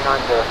level 390.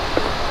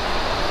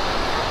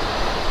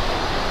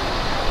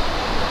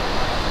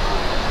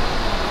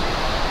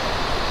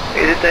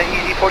 Is it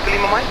easy 40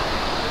 Lima Mike?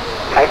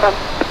 Paper?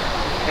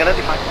 Yeah, that'll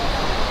be fine.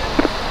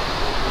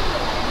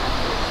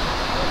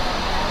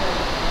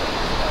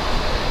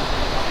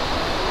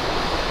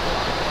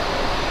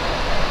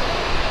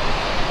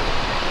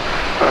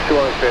 That's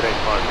 208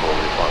 fine, call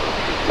me, final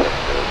 3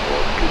 for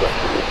Cuba.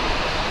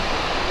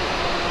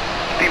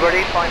 Speedbird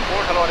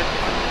 854, hello,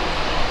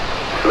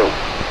 Hello.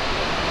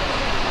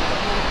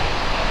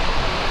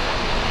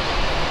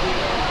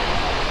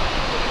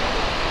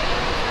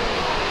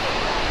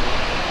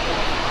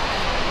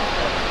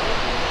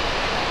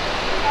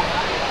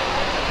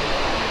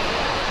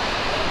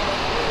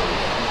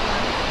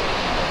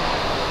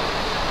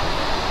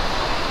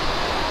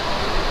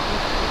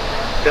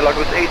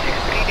 Airbus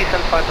A318,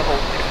 descent 5 level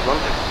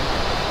 610.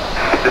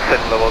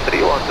 Descend level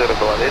 310,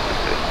 go ahead.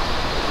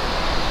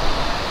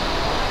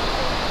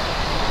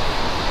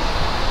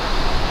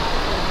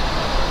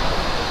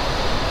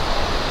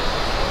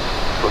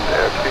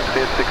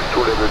 A318-100 to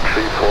level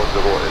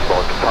 340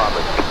 inbound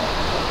department.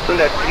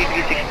 Sunday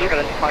 3362,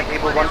 identified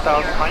table 1000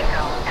 height.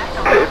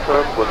 Okay,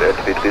 firm, Sunday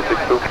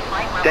 3362.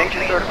 Thank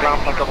you, sir, ground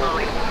flight level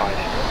 85.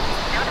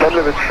 10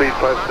 level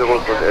 350,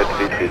 Sunday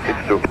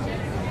 3362.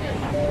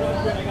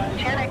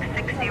 Channel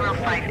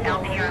 605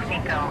 LTR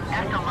Vico,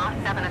 at almost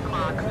 7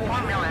 o'clock,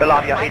 4 Miller.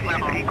 Belavia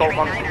 863, call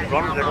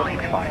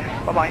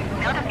 131-065. Bye-bye.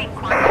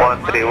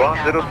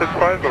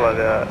 131-065,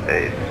 Belavia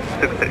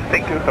 863.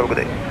 Thank you, have a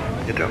good day.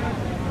 You too.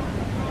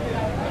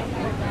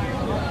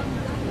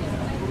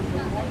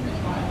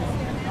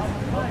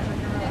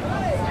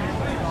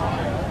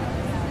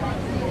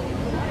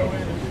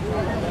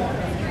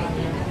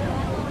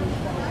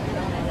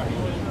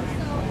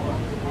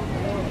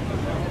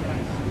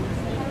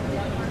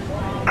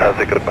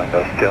 San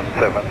Sebastián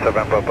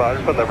 77 Papa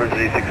Alpha, level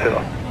 360.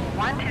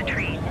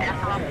 123,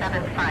 decimal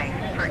 75,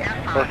 for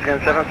airflow. Austrian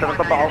 77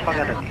 Papa Alpha,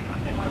 identified.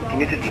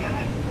 Continue to descent.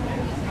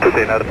 San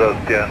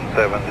Sebastián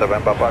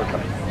 77 Papa Alpha.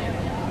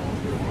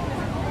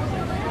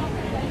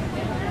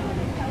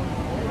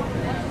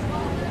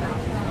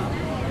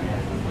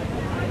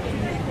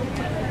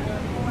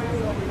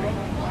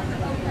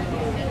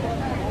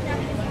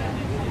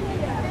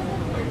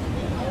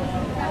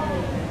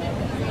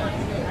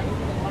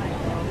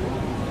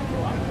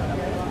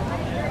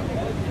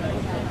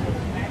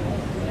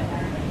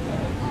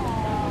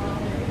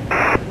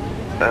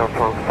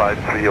 Airtools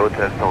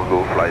 530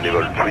 Tango, fly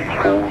level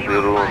 340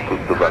 to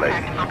Dubai.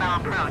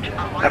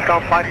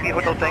 Aircraft 5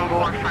 Hotel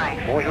Tango,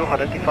 bonjour,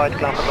 identified,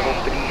 ground flight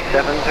level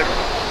 370.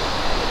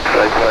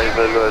 Flight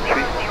level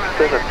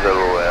 370,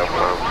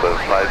 Aircraft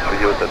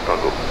 530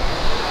 Tango.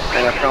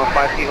 And Aircraft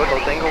 5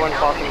 Hotel Tango and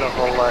passing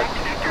level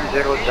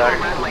 320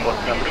 direct to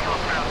Cantábrica.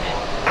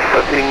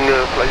 Passing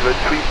flight level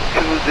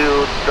 320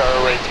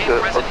 direct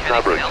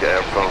Cantábrica,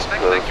 Aircraft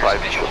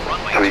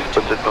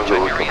 530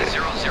 Tango, come in.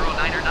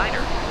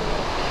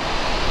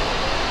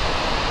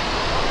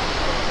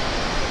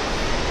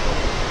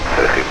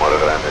 More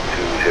grande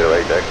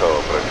 208 Echo,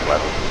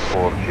 aproximado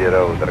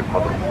 40 direct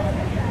model.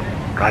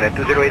 Right,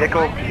 208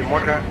 Echo,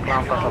 goedemorgen,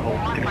 ground flight level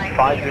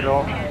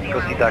 350,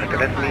 proceed direct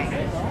arrest me.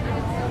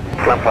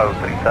 Climb level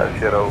 350,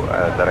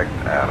 direct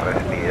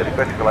arrest me,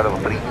 request level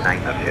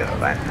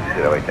 390, line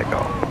 208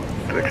 Echo,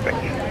 to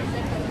expect.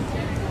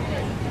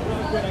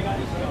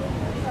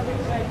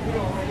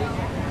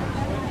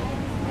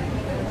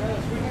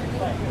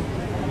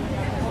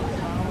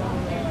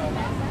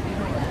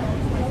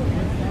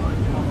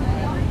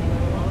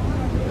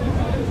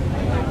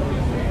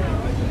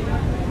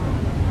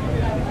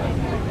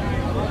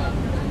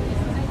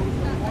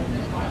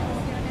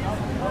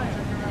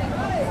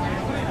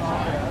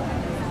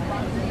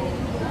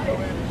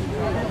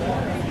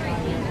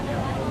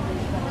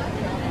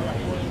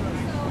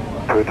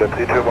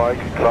 Two Mike,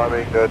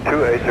 climbing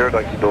 280,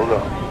 Nike Doza.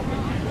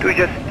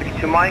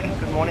 232 Mike,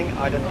 good morning,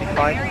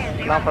 identified,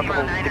 ground flight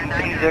level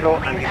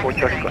 330 and report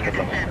your request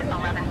level.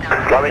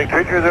 Climbing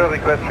 330,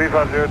 request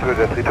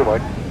 350, 232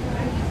 Mike.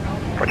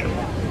 Roger.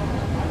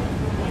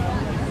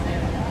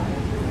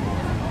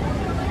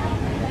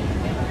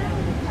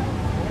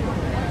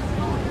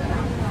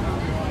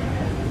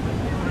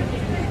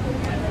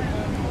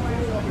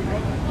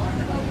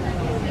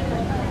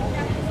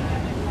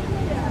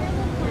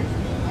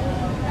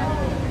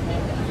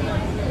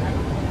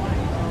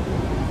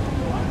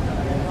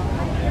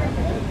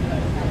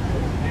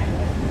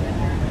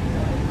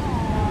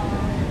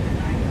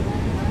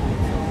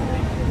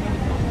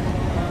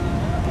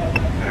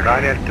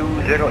 Ryanair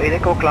 208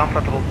 Echo, ground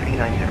flight level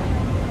 390.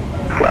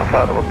 Ground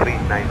flight level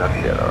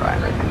 390,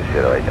 Ryanair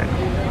 208 Echo.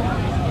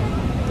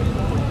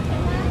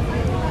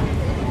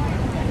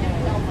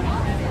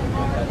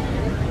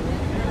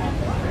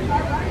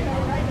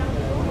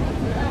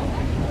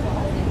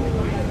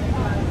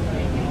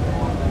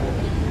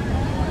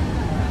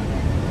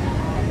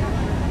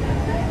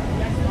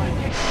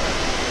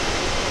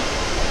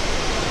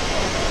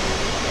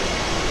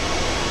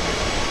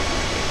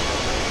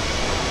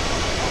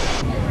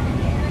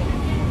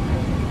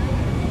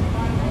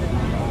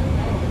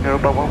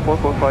 Europa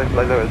 1445,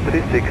 flight level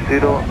 360.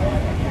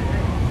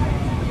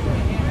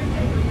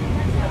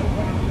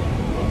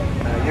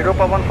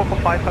 Europa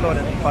 1445, hello,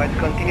 identified,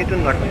 continue to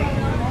northerly.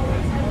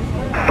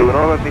 To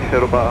northerly,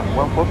 Europa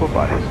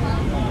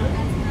 1445.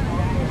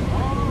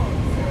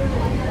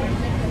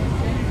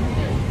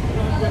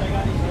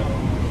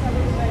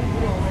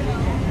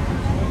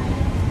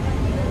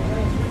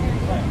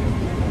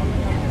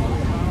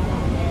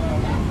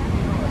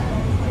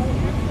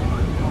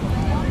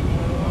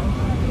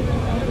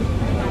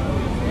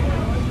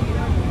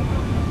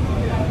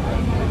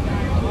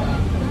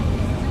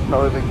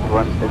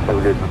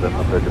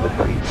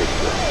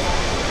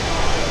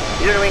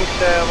 Eurowings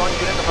 1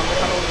 unit of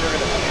Americano,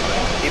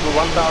 Eagle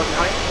 1000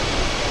 high.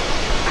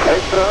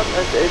 Extra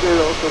and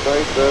Eagle also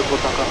guide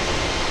Butaka.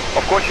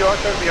 Of course you are,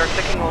 sir. We are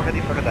checking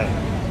already for the dive.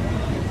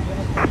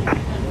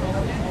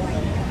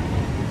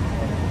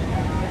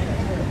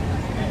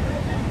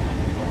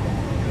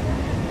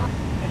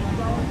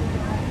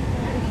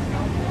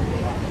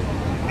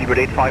 Beaver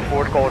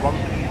 854, call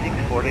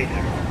 13648,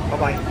 sir.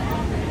 Bye-bye.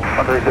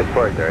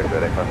 13648, there is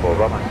 854,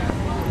 bye-bye.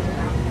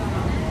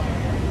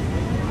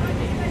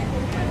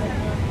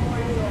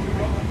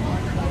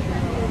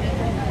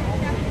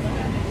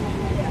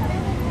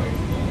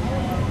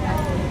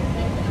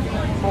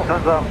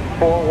 Lufthansa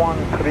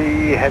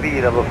 413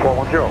 heavy, level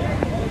 410.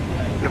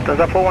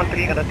 Lufthansa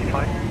 413,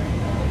 identified.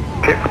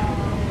 Okay.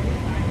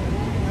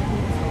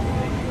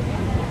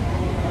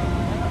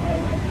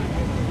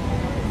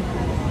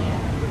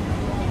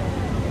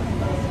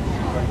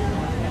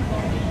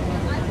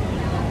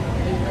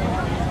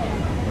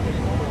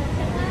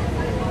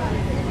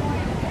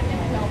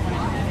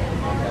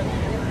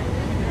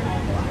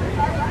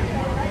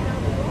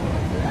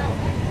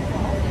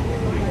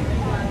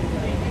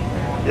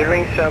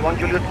 Eurowings 1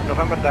 Juliet,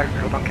 November, daar,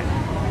 dank je.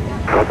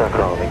 Contact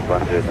calling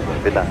 1 Juliet,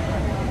 Villa.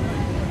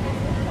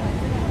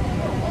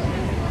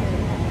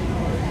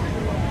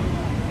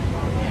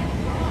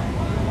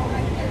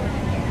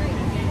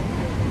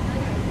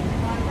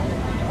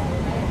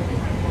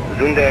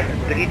 Zoom there,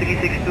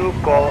 3362,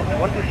 call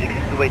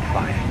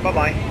 126285.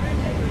 Bye-bye.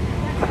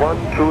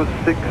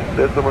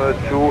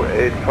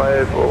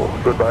 126.285, oh,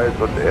 goodbye,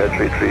 it's on air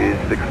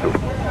 3362.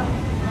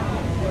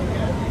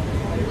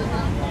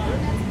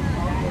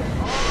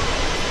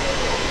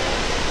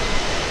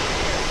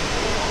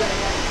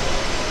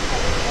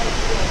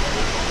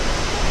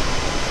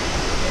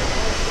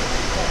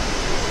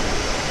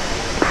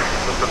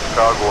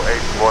 Cargo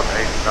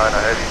 8189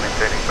 heavy,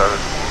 maintaining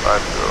service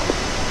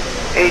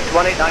 50.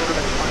 8189, good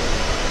and fine.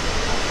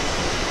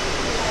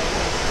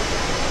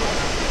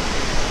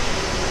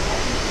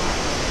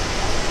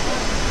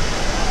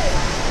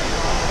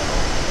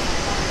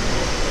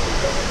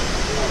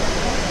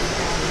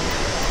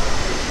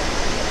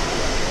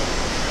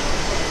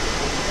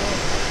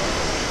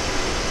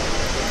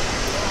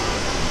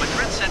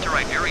 Madrid Center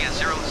Iberia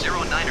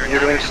 009er.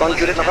 You're doing Sun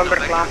Judith November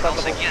class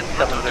Once again,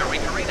 Punto de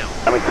Ricarito.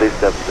 I'm in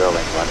 37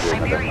 Sterling, 1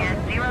 Juliet, Iberia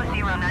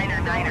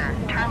 009er,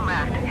 turn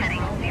left,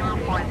 heading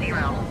 040.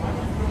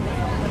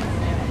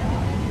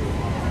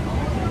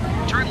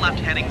 Turn left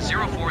heading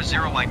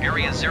 040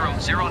 Iberia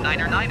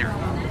 009er.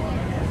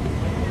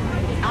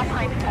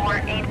 Alpine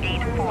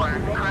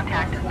 4884,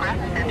 contact breast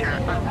center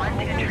on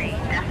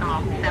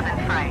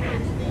 123.75.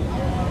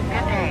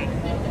 Good day.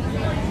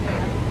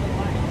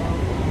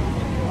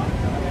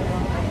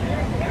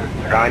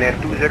 Ryanair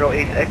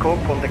 208 Echo,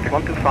 contact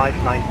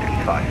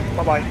 125935.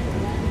 Bye-bye.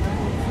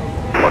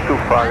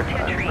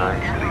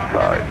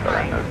 125.935,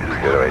 Ryanair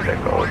 208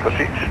 Echo,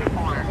 proceed.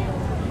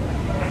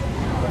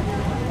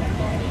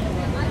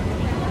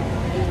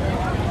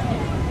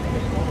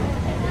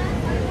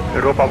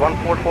 Europa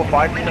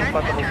 1445, descent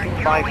level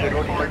 250,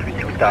 descent with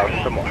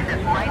 2000 or more.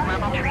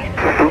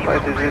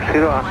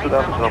 2500, after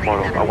that is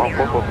tomorrow,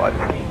 1445.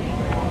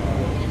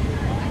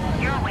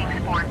 Eurowings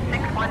Sport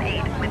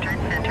 618, Madrid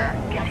Center,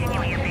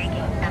 continue your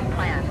baking as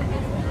planned.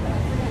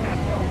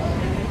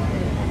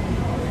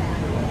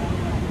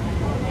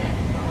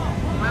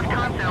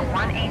 Lufthansa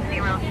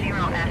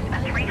 1800S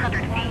at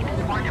 300 feet,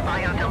 Port de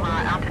Bayo de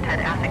la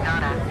altitude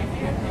Asignada.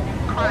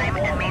 Climb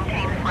and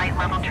maintain flight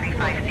level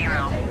 350.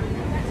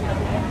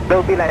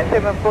 Delta line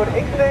 74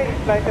 X-ray,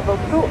 flight level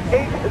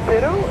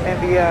 280,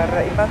 and we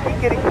are in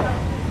Maastricht.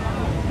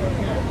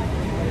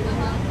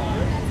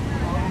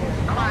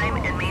 Climb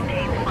and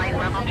maintain flight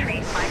level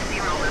 350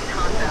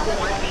 Lufthansa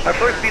 180. Our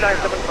first beeline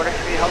 7 for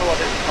X-ray, hello,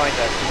 identified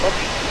that.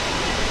 Copy.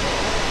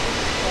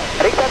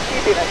 Richard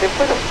Keating,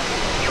 identified.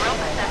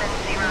 Europa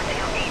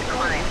 7028,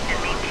 climb and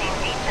maintain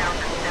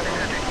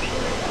 8,700 feet.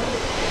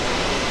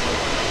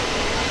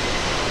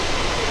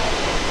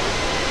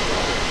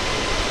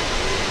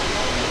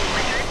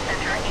 Madrid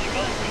Center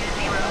Easy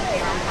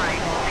 2005,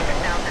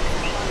 6,000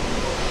 feet.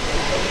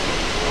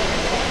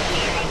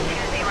 Easy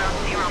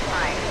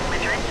 2005,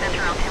 Madrid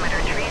Center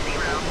altimeter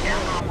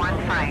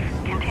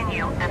 30.15,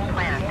 continue as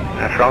planned.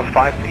 France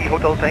 53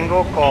 Hotel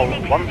Tango, call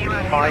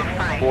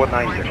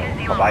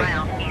 135490. Bye-bye.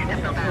 East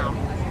of Bilbao.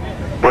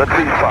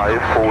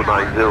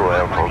 135490,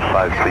 Air France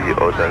 53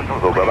 Hotel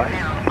Tango, bye-bye.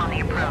 On the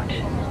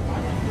approach.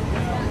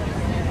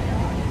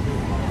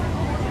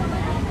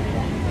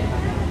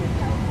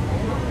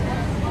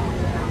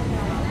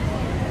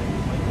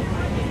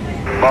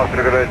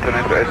 Master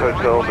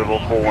Hotel level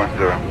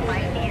 410.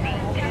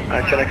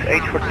 Chalex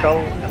H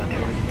Hotel.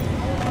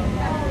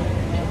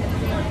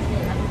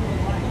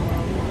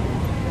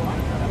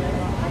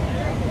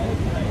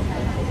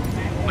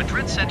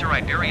 Madrid Center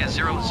Iberia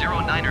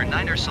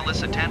 009er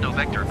solicitando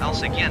vector al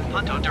siguiente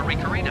punto de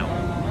Ricarito.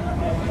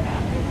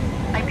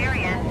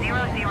 Iberia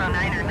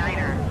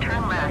 009er,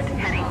 turn left,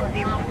 heading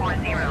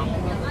 040.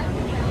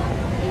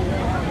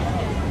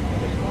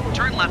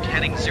 Turn left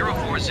heading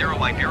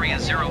 040 Iberia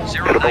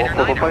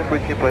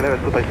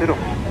 0099er.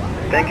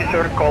 Thank you,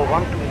 sir. Call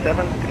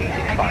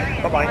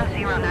 127365. Bye-bye.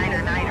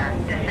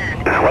 1099er,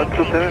 descend.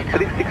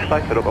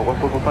 127365, hello,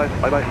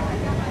 1445, bye-bye.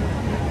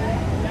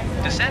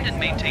 Descend and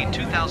maintain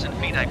 2,000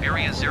 feet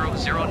Iberia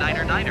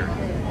 0099er.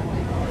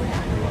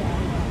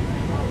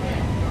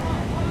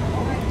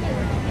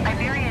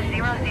 Iberia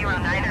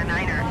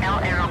 0099er, El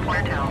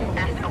Aeropuerto,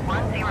 est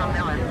 10 millas,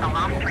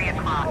 aloft 3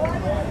 o'clock.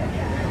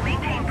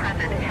 Maintain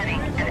present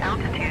heading and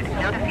altitude,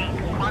 notifique,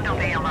 cuando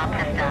vea la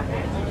pista.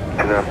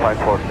 Killer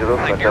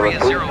 540, Iberia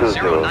 720.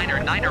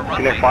 0099er runway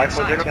Killer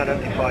 540, inside.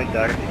 identified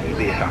direct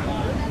Ibiza.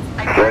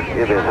 Direct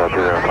Ibiza,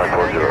 Killer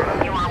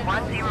 540. You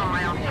are 10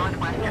 miles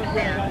northwest of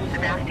San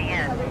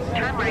Sebastián.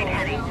 Turn right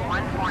heading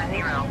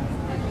 140.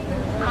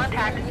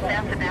 Contact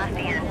San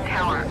Sebastián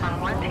Tower on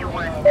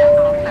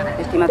 121.7.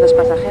 Estimados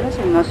pasajeros,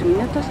 en unos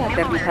minutos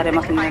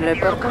aterrizaremos en el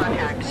aeropuerto.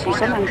 Si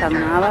son en tan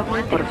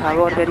amables, por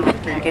favor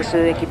verifiquen que su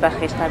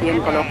equipaje está bien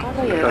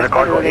colocado y el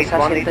respaldo de su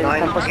asiento está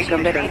en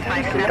posición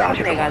vertical y la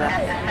plegada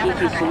y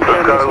su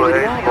cinturón de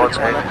seguridad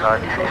abrochado. A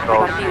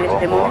partir de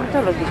este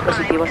momento, los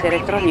dispositivos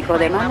electrónicos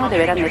de mano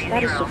deberán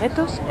estar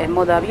sujetos en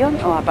modo avión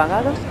o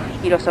apagados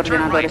y los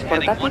ordenadores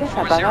portátiles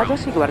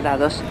apagados y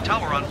guardados.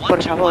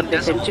 Por favor,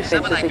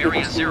 desenchufen sus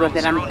dispositivos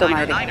de la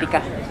toma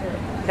eléctrica.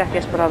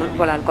 Gracias por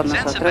volar con San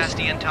nosotros.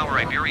 Sebastián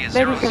Tower Iberia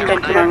Ladies and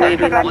gentlemen, we'll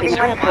be landing at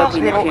airport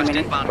in a few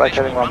minutes.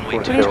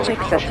 Please check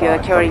that your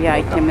carry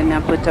item is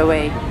now put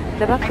away.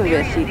 The back of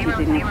your seat is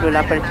in full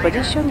upward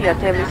position, your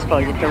tail is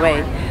folded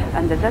away,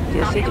 and that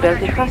your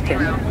seatbelt is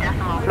fastened.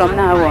 From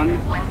now on,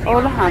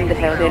 all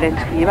handheld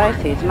electronic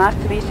devices must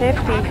be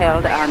safely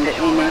held and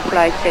in a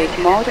flight safe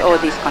mode or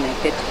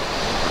disconnected.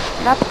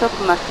 Laptop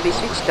must be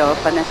switched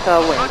off and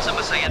stored away.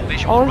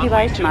 All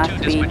devices must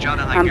be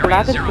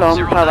unplugged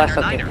from power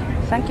socket.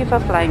 Thank you for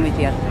flying with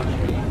us.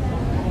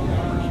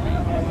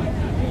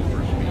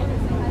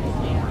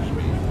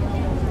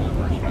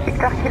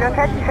 Victor Kilo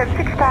 10,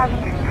 6000.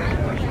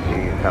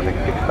 Having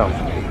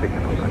 6,000 feet,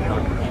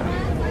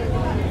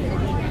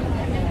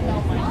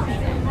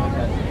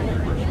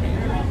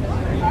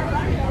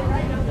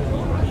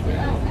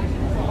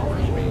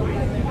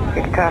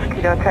 Victor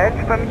Kilo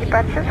 10, from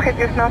departures,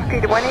 reduce now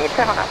speed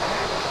 180 knots.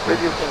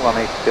 Reducing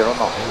 180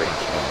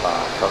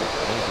 knots, sorry.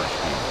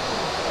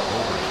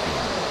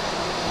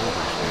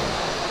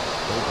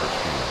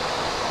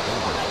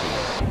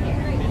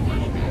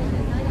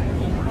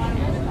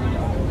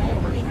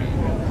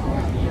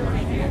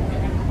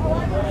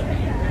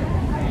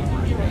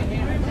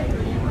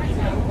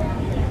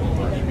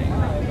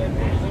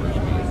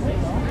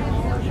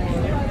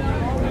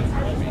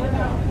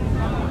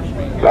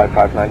 Flight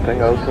 59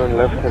 Tango, turn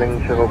left heading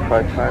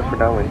 055 for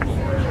downwind.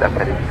 Left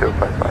heading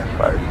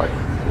 055.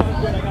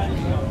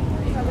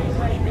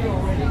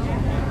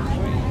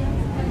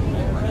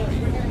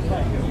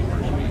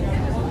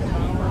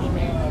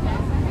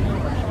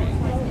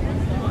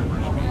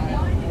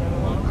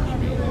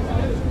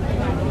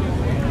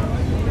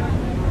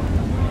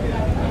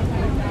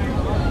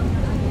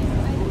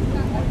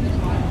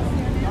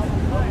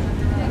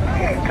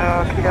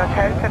 Kilo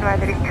 10,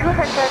 advisory 200,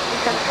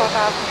 descend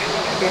 4,000 feet,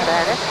 clear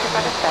direct,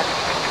 Japan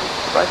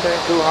established. Right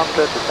heading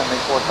 200, descending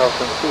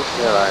 4,000 feet,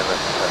 near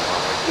island,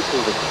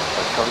 equal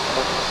distance, France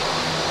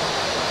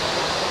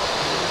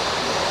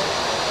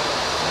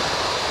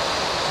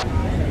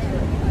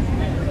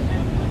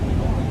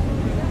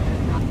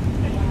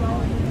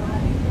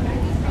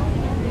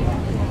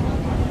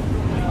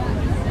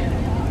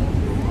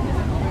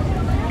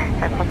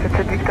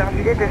Victor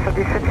Juliet,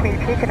 217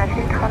 000 pieds, Canal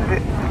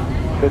 32.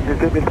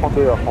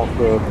 732 Air France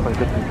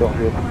 37 Victor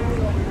Juliet.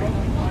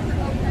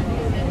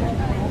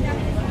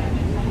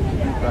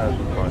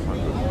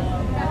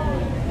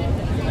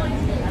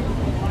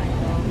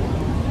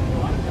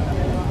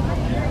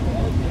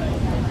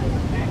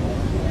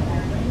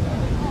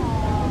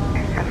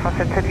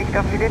 67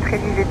 Victor Juliet,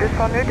 réalisez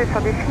 200 nœuds,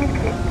 210 000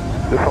 pieds.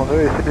 200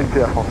 nœuds et 6000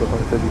 pieds Air France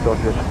 67 Victor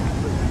Juliet.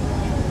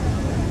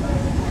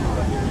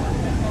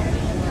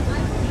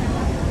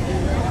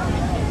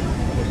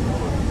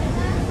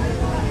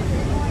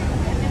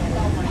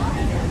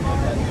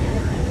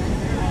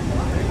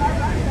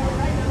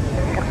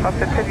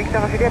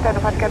 Victor Juliette à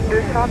droite cap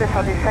 200,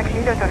 descendez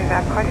 5000, autorisé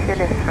approche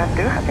ILS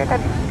 22, rappel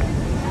établi.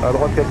 À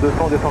droite cap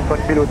 200, descend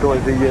 5000,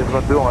 autorisé IS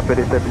 22, on rappelle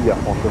établi Air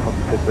France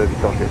 77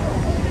 Victor Juliette.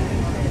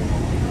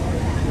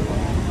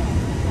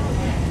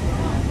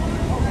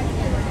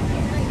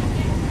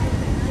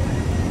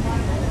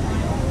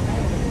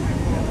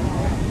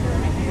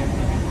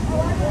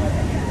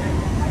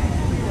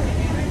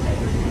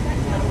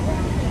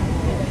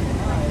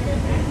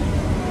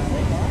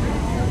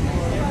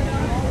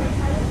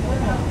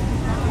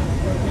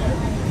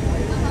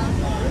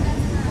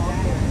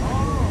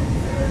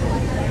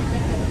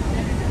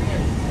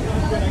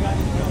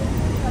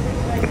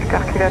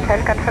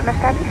 Hotel confirm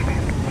established?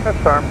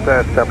 Confirmed,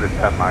 established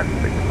 10 miles,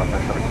 6 from the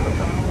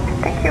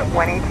Thank you.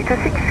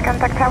 18026,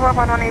 contact tower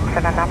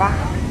 187 Nava.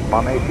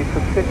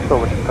 18026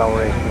 over to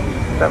tower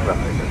 87,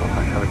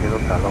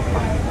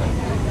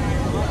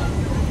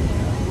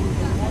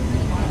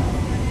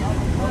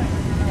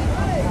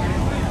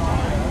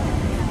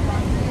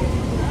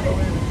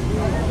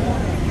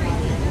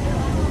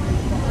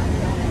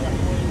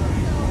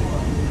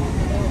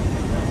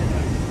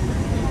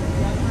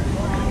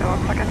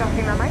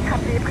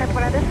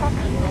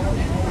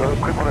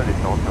 Prêt pour la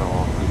descente,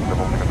 nous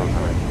avons 14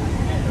 km.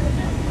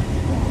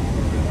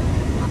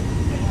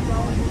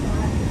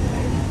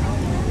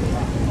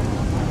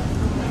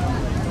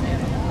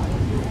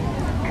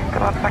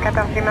 Droite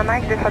 114 Lima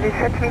Mike, descendez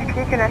 7000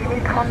 pieds, que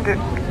 9032.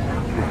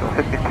 Descend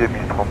 7000 pieds,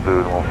 1032, nous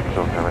avons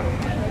 14 km.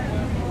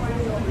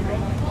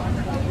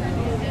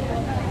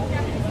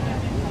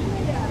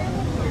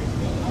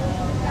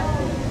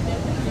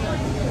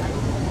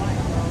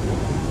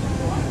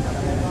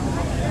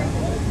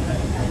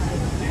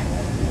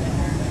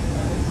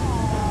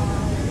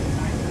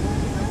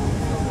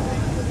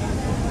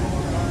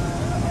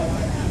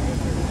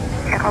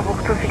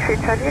 Aeropuertos fixé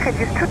de Charlie,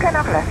 reduce tout à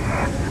nord-left.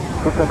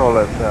 Tout à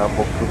nord-left, c'est un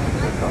bon tout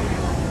fixé, ça.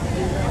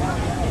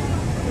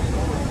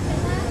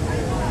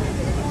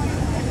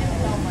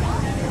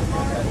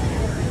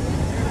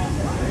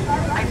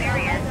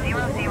 Iberia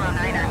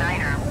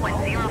 009er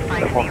 1050.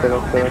 Air France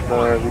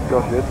 77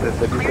 Victor Juliette,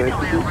 salut, Clear avec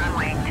to vous. land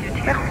runway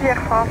 22. Merci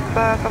Air France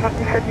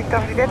 77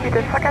 Victor Juliette,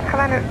 vitesse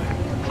 189.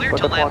 Clear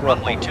to land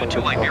runway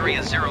 22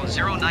 Iberia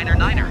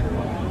 009er.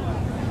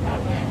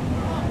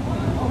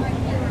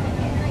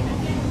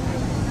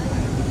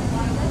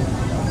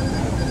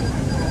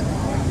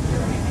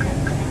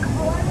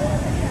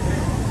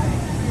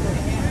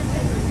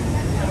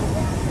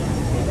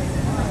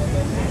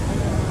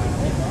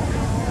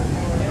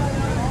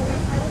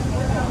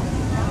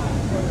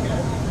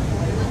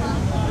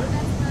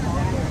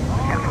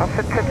 Air France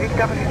 77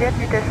 Victor Juliette,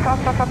 vitesse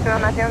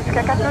 169, maintien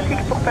jusqu'à 4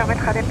 nautiques pour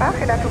permettre un départ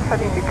et la tour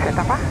 118,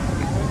 au revoir.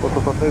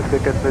 169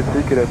 jusqu'à 4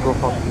 nautiques et la tour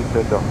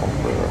 117 Air France.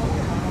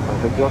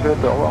 77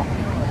 Juliette, au revoir.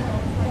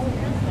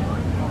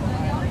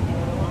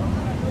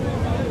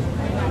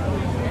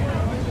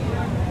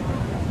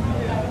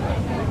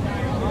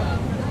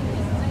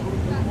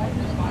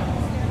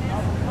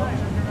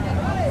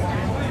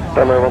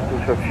 Tanner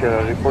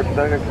 126 report to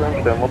direct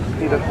Amsterdam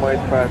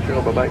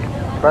 123.50, bye bye.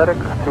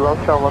 Direct to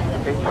Amsterdam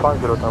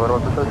 1850, Tower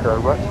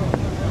 126, bye.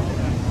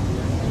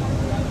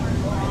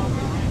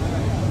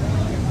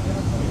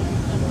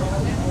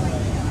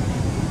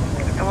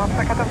 Novembre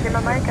 114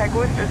 Lima Mike, à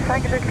gauche de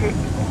 5 degrés.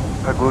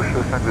 À gauche,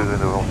 5 de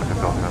novembre,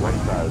 14 km.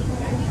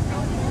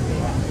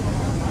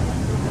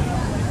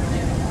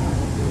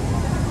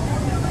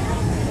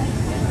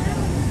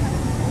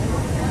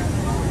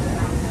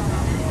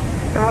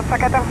 Novembre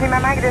 114 Lima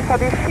Mike,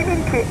 descendez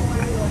 6000 pieds.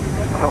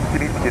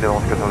 6000 pieds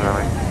d'avance, 14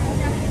 km.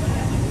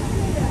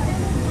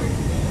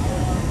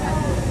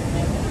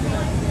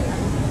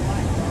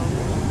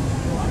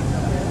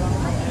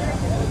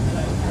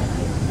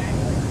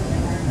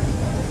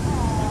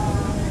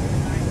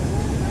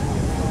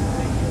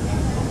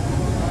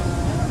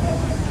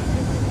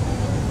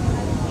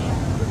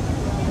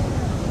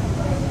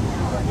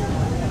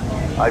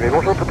 Arrivé,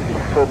 bonjour, tout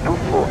 24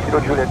 Kilo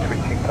Juliet,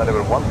 reaching time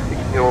level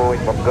 160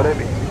 in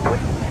Montgomery, 20,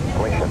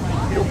 connexion,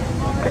 Kilo.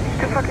 Tennis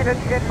 24 Kilo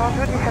Juliet,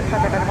 bonjour, descension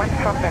level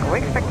 140,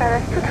 expect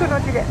ILS 22 no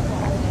delay.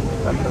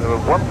 That's level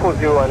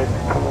 140, ILS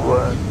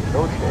 2,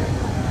 no delay.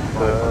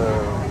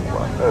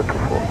 24,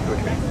 no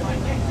delay.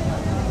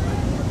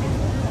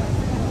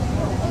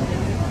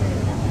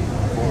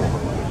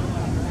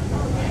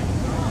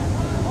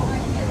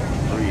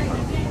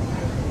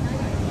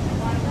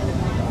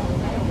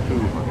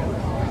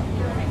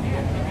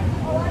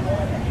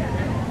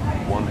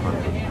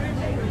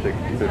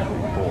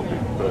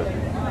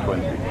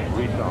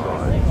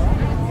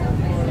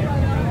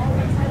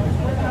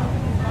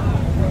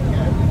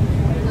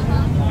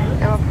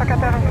 Novembre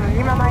 114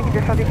 Lima Mike,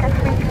 descendez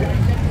 4000 pieds.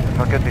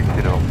 104 000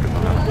 pieds d'avance, 14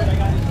 km.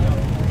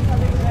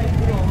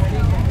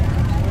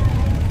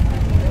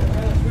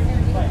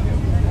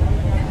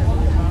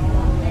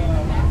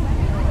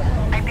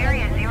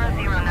 Iberia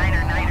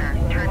 009er,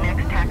 turn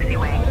next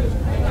taxiway.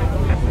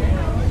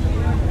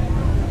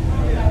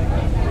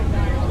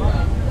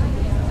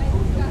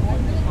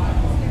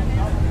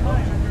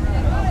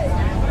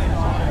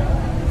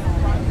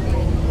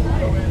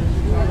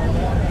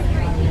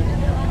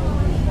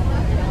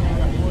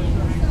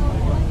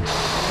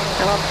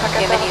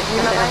 Bienvenidos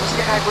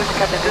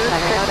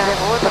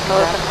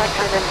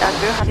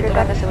a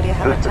cinturón de seguridad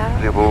abrochado,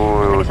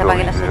 que se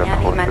apaguen la señal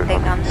y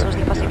mantengan sus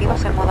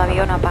dispositivos en modo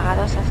avión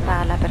apagados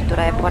hasta la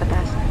apertura de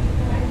puertas.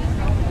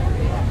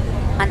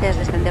 Antes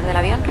de descender del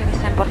avión,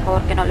 revisen por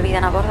favor que no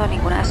olviden a bordo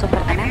ninguna de sus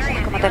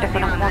pertenencias como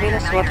teléfonos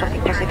móviles u otros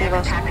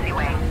dispositivos.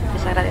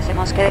 Les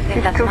agradecemos que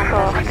dejen las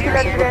mantas encima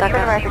de sus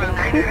butacas.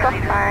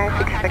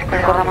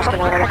 Recordamos que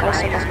la hora local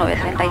son las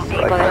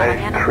 9:35 de la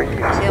mañana.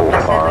 Ha sido un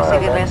placer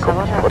recibirles a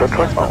bordo.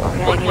 Gracias por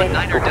confiar en nivel.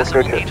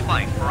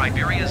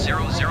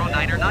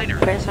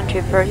 Present to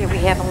Iberia, we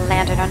have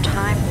landed on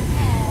time.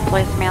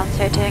 Please remain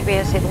seated with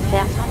your seat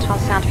fastened until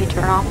sound we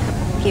turn off.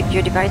 Keep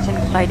your device in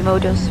flight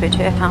mode, switch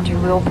off until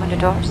we open the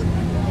doors.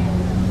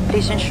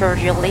 Please ensure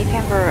you leave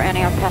hamper and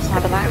your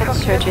personal belongings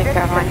search your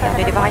covering and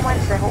the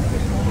devices.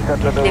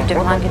 Please leave the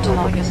blanket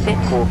on your seat.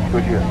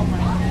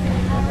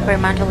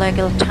 Reminder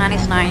legal time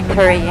is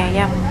 9:30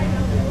 a.m.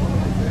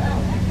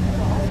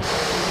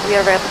 We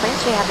are very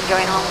pleased to have you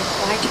join on this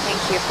flight.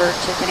 Thank you for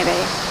taking it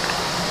away.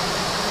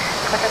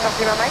 114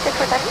 Lima Mike, est-ce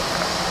que t'as vu?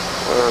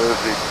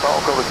 J'ai pas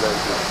encore le live,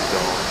 je suis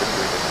dans quelques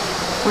minutes.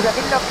 Vous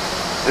avez le lock?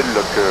 J'ai le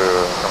lock,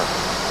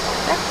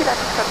 Merci, la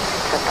piste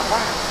 18, au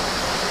revoir.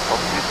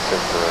 18,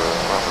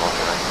 vraiment,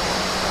 c'est vrai.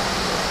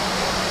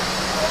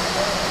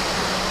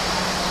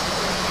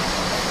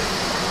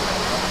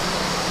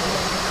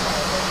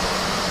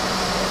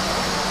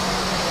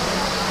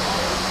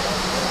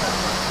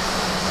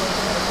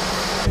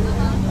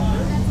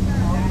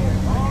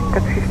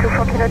 Tot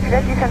 24 kilo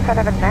Juliet, descend for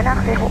level 9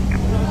 R 0.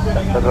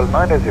 Level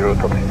 9 at 0,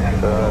 top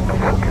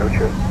 24 kilo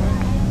Juliet.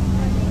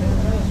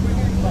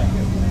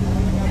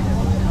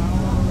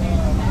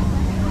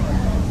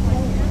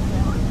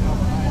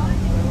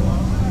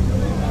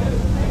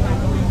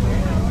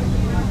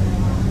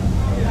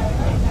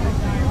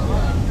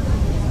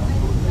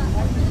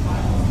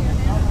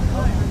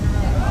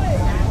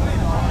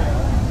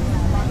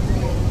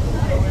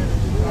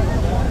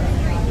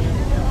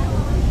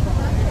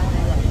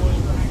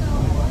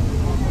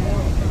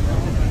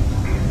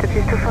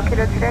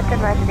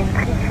 Rising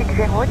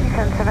 360,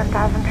 descend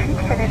 7,000 feet,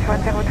 finish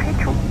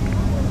 1032.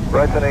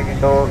 Right turning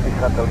north,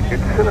 descent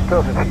altitude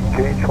 7,000 feet,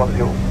 change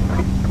 1032,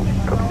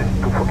 top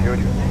 24 kilo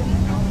Juliet.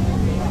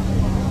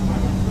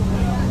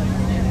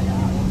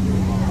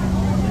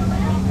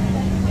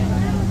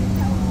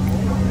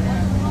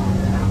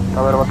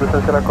 A ver, ¿cuánto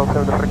es la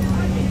confirm de frecuencia?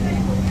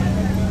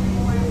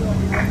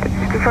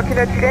 24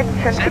 kilo Juliet,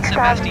 descend San 6,000.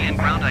 Sebastián,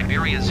 ground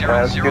Iberia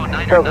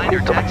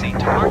 009er taxi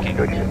to parking.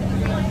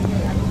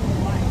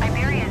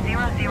 Iberia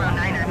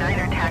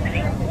 009er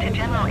taxi to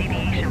general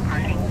aviation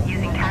parking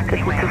using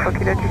taxiway. 24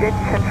 kilo Juliet,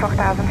 descend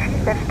 4,000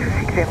 feet, left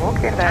 260,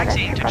 clear the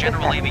Taxiing to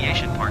general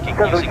aviation parking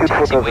using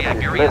taxiway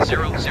Iberia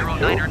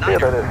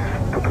 009er.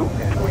 Tutu,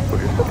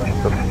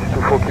 top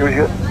 24 kilo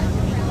Juliet.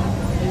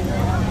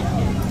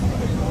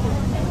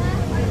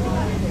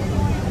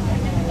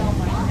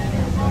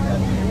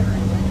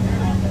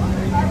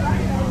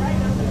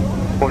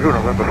 Bonjour,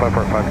 November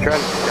 545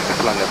 Charlie,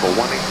 plan level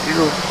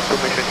 180,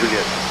 permission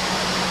Juliet.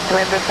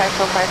 November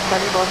 545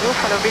 Charlie, bonjour,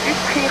 follow Velus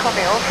 3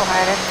 Romeo for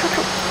ILS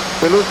 22.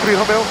 Velus 3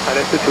 Romeo,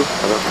 ILS 22,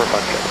 November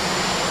 5 Charlie.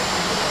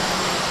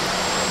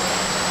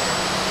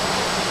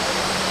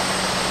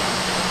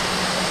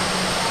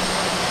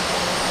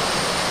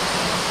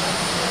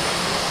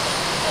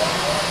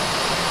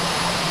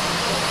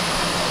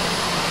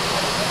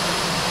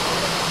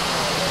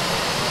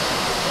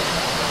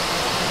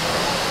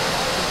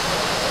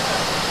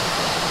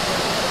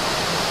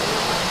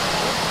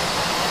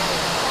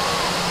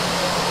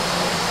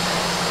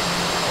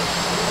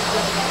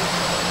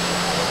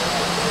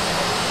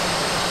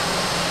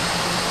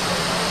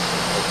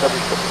 Merci,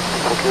 top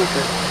 24 kilo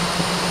Juliet.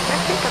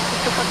 Merci, top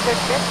 24 kilo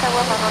Juliet,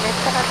 Tower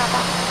 187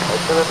 Nova.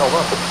 7 Nova,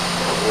 top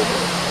 24 kilo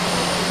Juliet.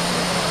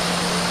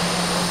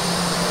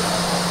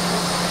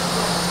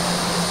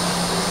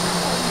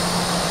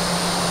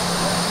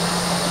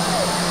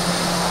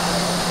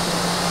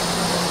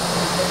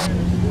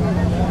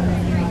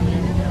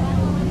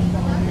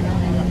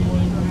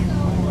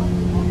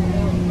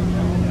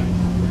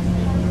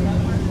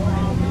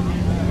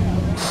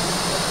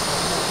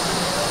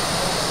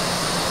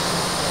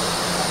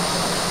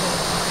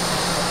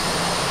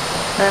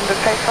 November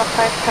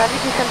 545 Charlie,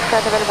 descend for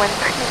level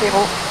 130.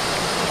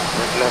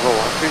 Level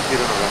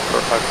 130, November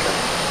 5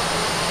 Charlie.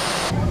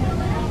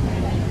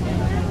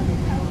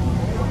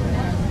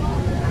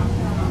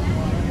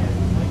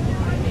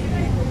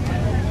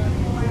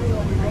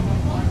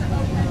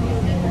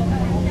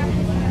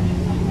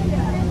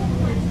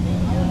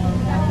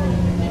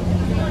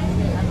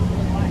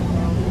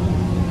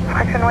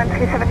 Fraction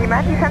 1370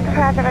 Lima, descend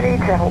for level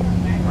 80.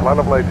 Flight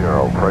level 80,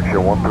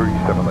 fraction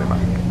 137 Lima.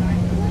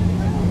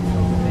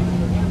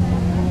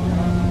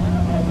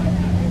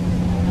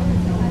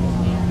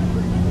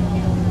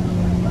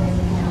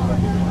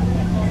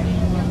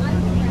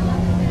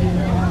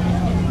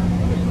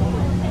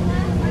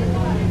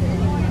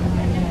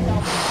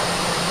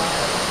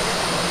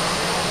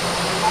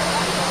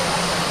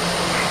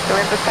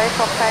 November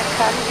 545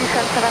 Charlie,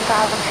 descend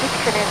 7,000 feet,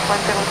 finish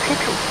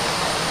 1032.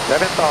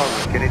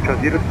 11,000, finish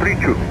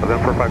 032,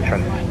 November 5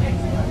 Charlie.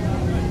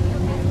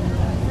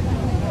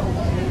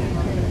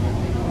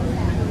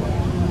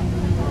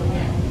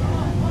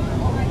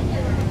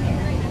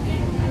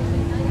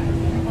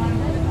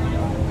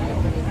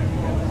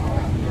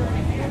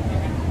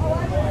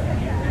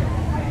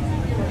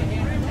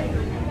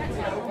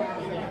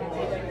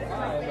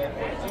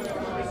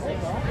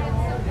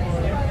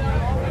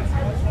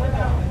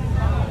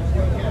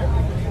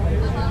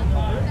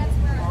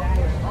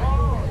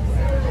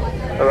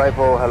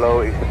 Arrival,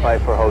 hello, East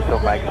 5 for Hotel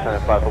Mike,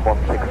 75 for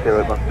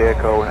 160,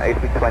 Mondego, and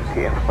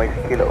A320,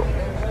 information kilo.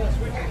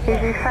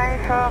 Easy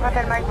 5 for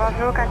Hotel Mike,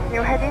 bonjour,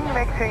 continue heading,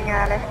 vectoring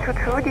ILS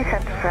 22,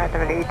 descend to flight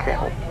level 80.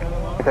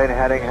 Stay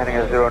heading at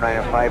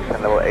 095,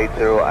 and level 80,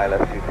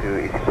 ILS 22,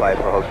 East 5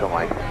 for Hotel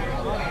Mike.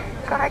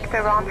 Correct,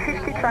 around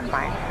 50 track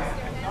miles.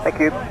 Thank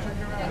you.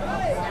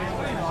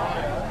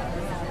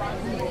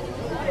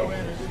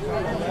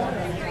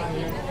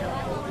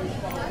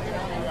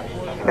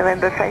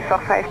 November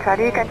 545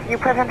 Charlie, continue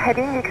present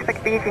heading,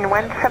 expect base in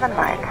 17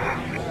 miles.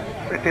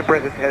 Maintain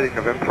present heading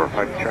November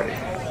 5 Charlie.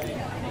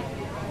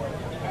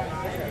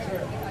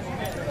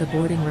 The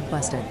boarding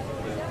requested.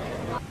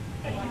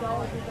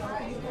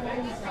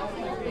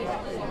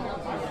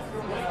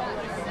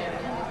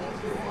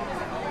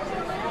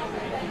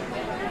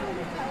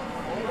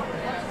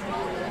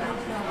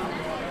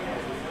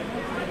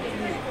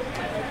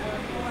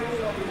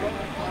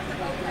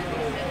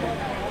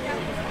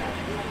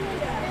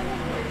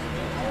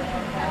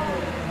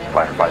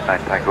 Flight 9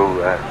 Tango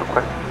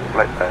request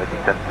flight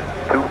descent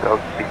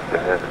 2,000 feet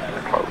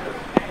close.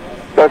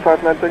 Flight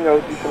 59 Tango,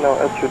 descent now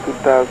altitude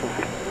 2,000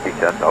 feet.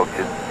 Descent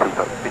altitude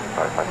 2,000 feet,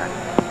 559.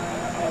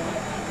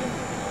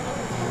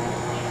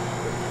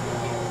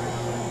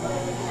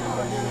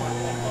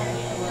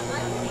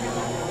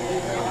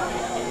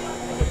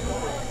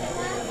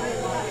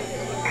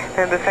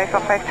 Number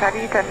 545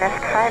 Charlie, turn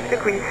left 5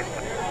 degrees.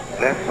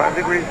 Left 5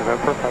 degrees,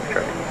 November 5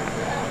 Charlie.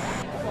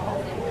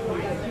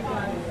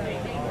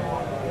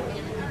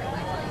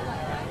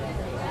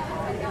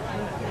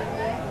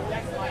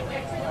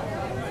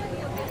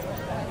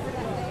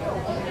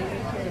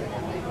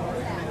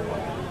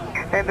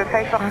 Number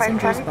 545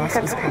 Charlie,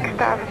 descend to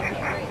 6,000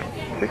 feet.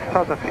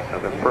 6,000 feet,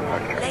 November 5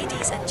 Charlie.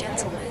 Ladies and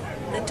gentlemen,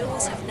 the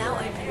doors have now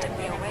opened and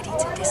we are ready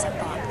to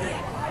disembark the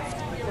aircraft.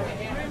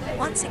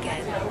 Once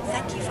again,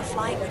 thank you for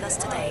flying with us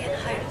today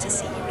and hope to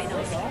see you in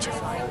our future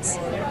flights.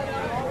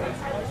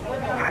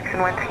 Fraction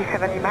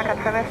 137 Lima,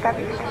 confirm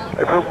established.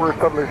 We're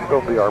established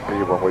on the RP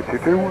runway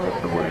 22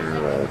 and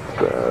we're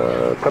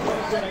at 10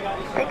 miles.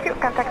 Thank you,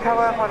 contact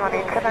tower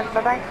 1187,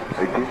 bye-bye.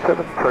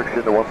 187,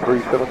 correction to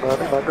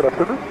 13799, good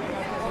afternoon.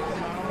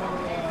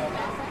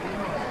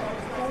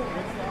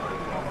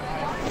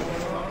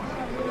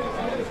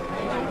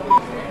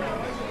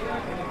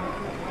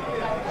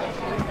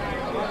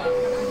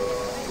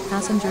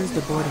 Passengers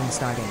deboarding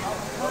starting.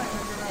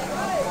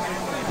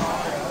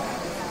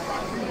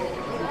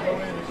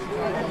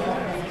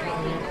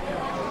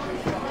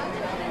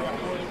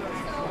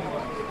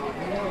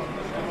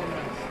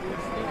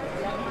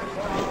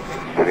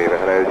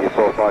 Hello,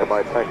 Z45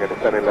 Mike Tango,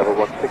 descending level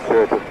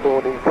 160 to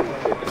Stony,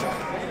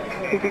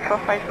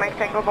 45 Mike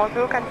Tango,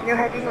 bonjour, continue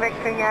heading,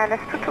 vectoring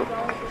ILS 22.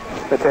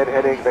 Maintain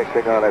heading,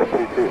 vectoring ILS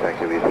 22, thank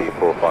you,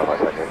 Z45 Mike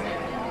Tango.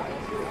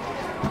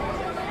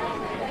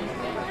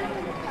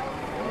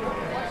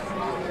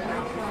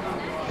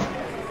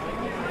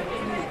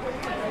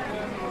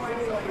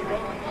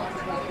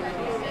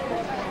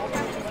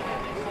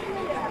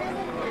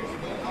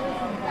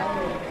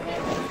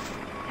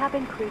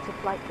 Cabin crew to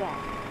flight deck.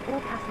 All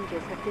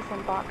passengers have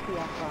disembarked the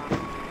aircraft.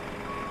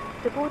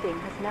 The boarding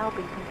has now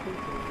been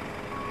completed.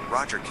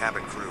 Roger,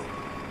 cabin crew.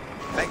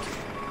 Thank you.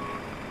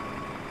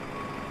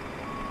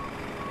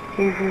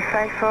 Easy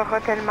 54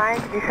 Hotel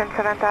Mike, descend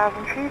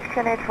 7,000 feet,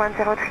 QNH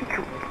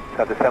 1032.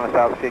 After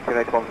 7,000 feet,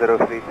 QNH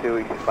 1032,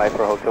 Easy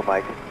 54 Hotel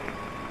Mike.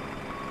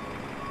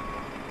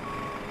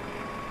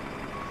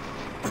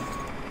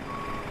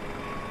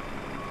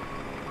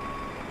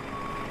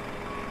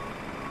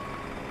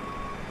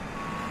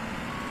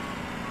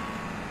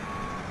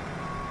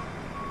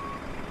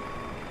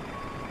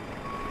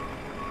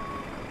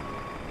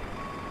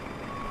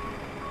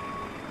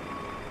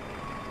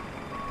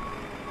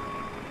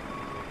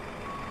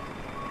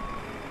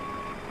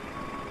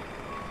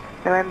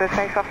 November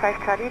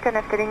 545 Charlie, turn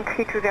left heading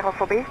 320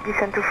 for base,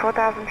 descend to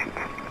 4,000 feet.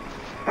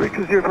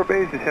 320 for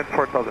base, descend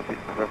 4,000 feet,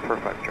 November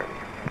 5 Charlie.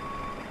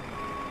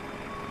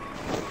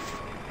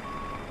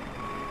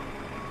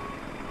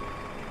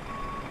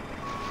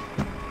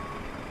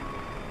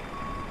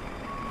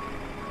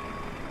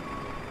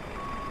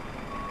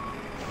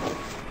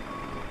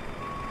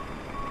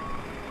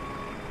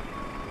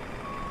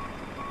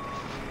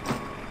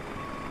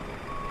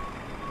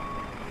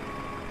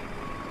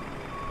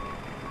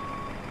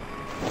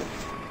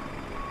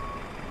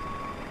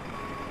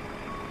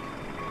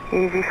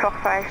 Easy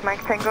 45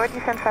 Mike Tango,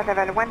 descend for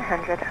level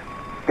 100.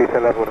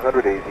 Descend level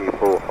 100, Easy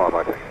 45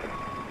 Mike Tango.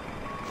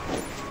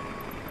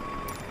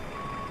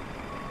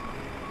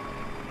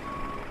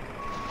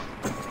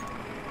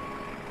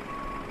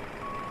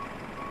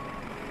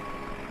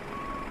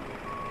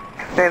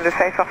 November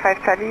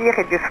 545 Charlie,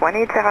 reduce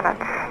 180 knots.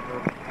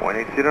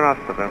 180 knots,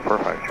 November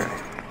 5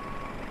 Charlie.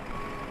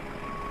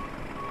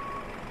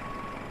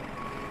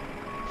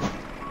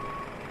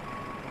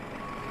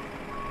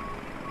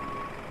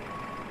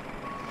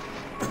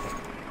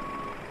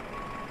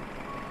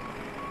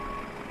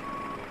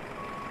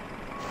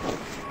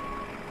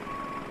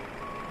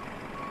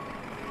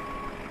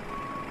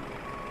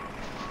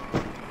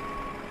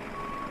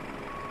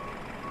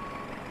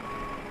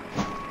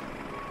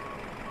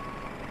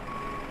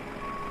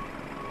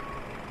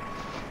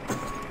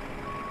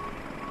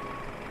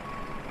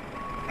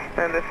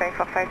 November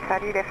 545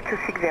 Charlie, left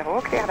 260,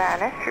 clear the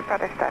ILS,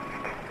 report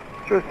established.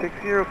 260,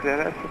 clear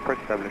ILS, report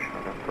established,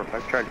 November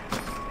 5 Charlie.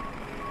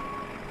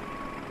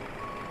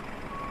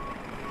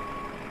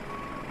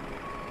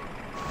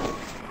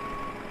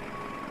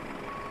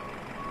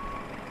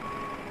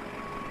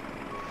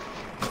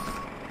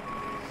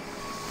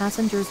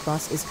 Passengers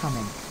bus is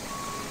coming.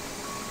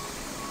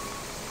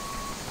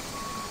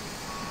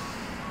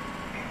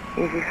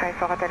 Easy 5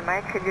 for Hotel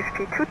Mike, reduce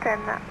speed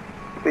 210.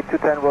 Speed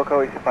 210,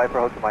 Wilco, Easy 5 for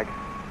Hotel Mike.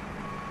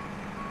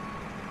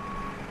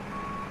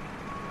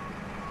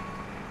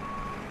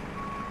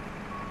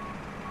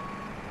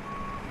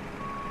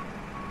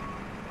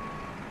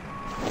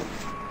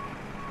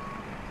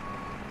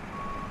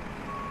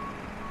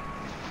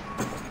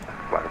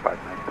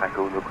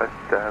 Tango, request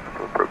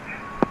for approach.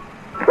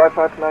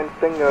 559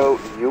 Tango,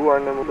 you are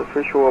number, the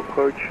visual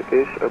approach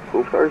is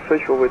approved. Are you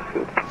visual with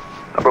field?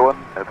 Number 1,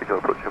 visual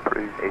approach approved.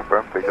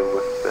 Affirm, visual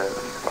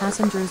with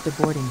Passengers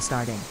deboarding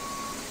starting.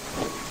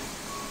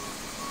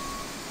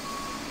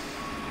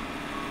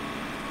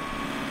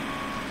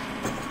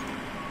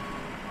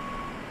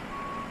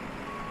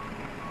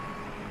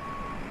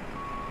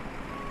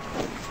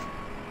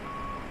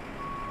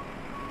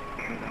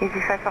 Easy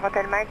 5 for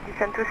Hotel Mike,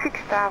 descend to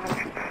 6,000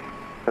 feet.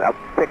 Up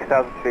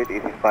 6,000 feet,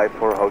 Easy 5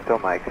 for Hotel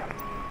Mike.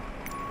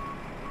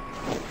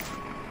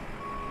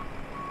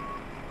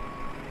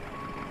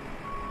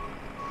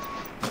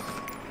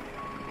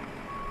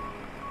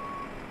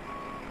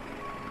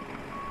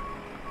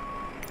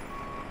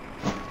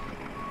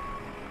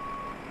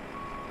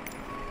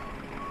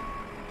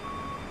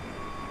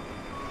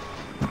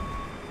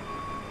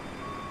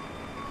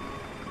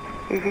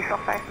 Easy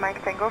 45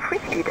 Mike Tango, free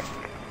speed.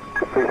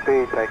 Free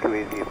speed, thank you,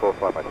 Easy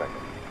 45 Mike Tango.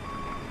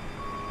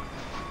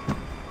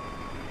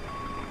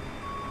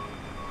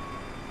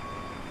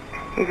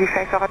 Easy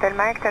 5 for Hotel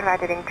Mike, turn right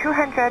heading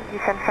 200,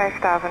 descend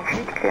 5,000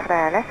 feet, clear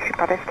the ILS,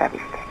 support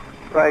established.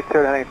 Right,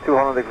 turn heading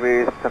 200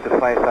 degrees, descend to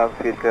 5,000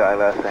 feet, clear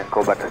ILS, and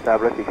call back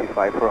established, Easy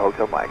 5 for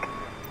Hotel Mike.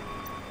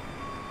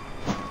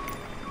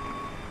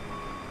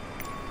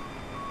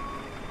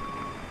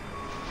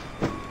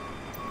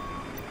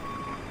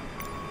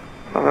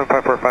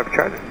 November 545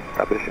 Charlie,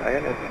 establish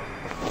ILS.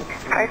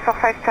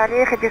 545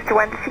 Charlie, reduce to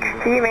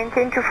 160,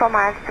 maintain 24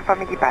 miles to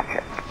permit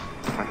departure.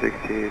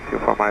 160,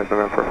 24 miles,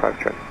 November 45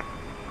 Charlie.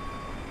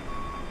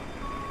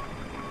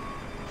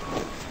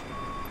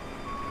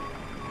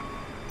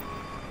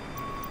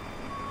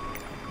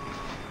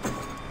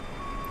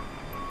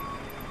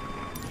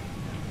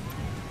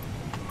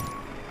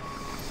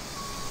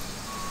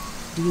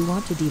 Do you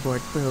want to deboard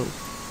crew?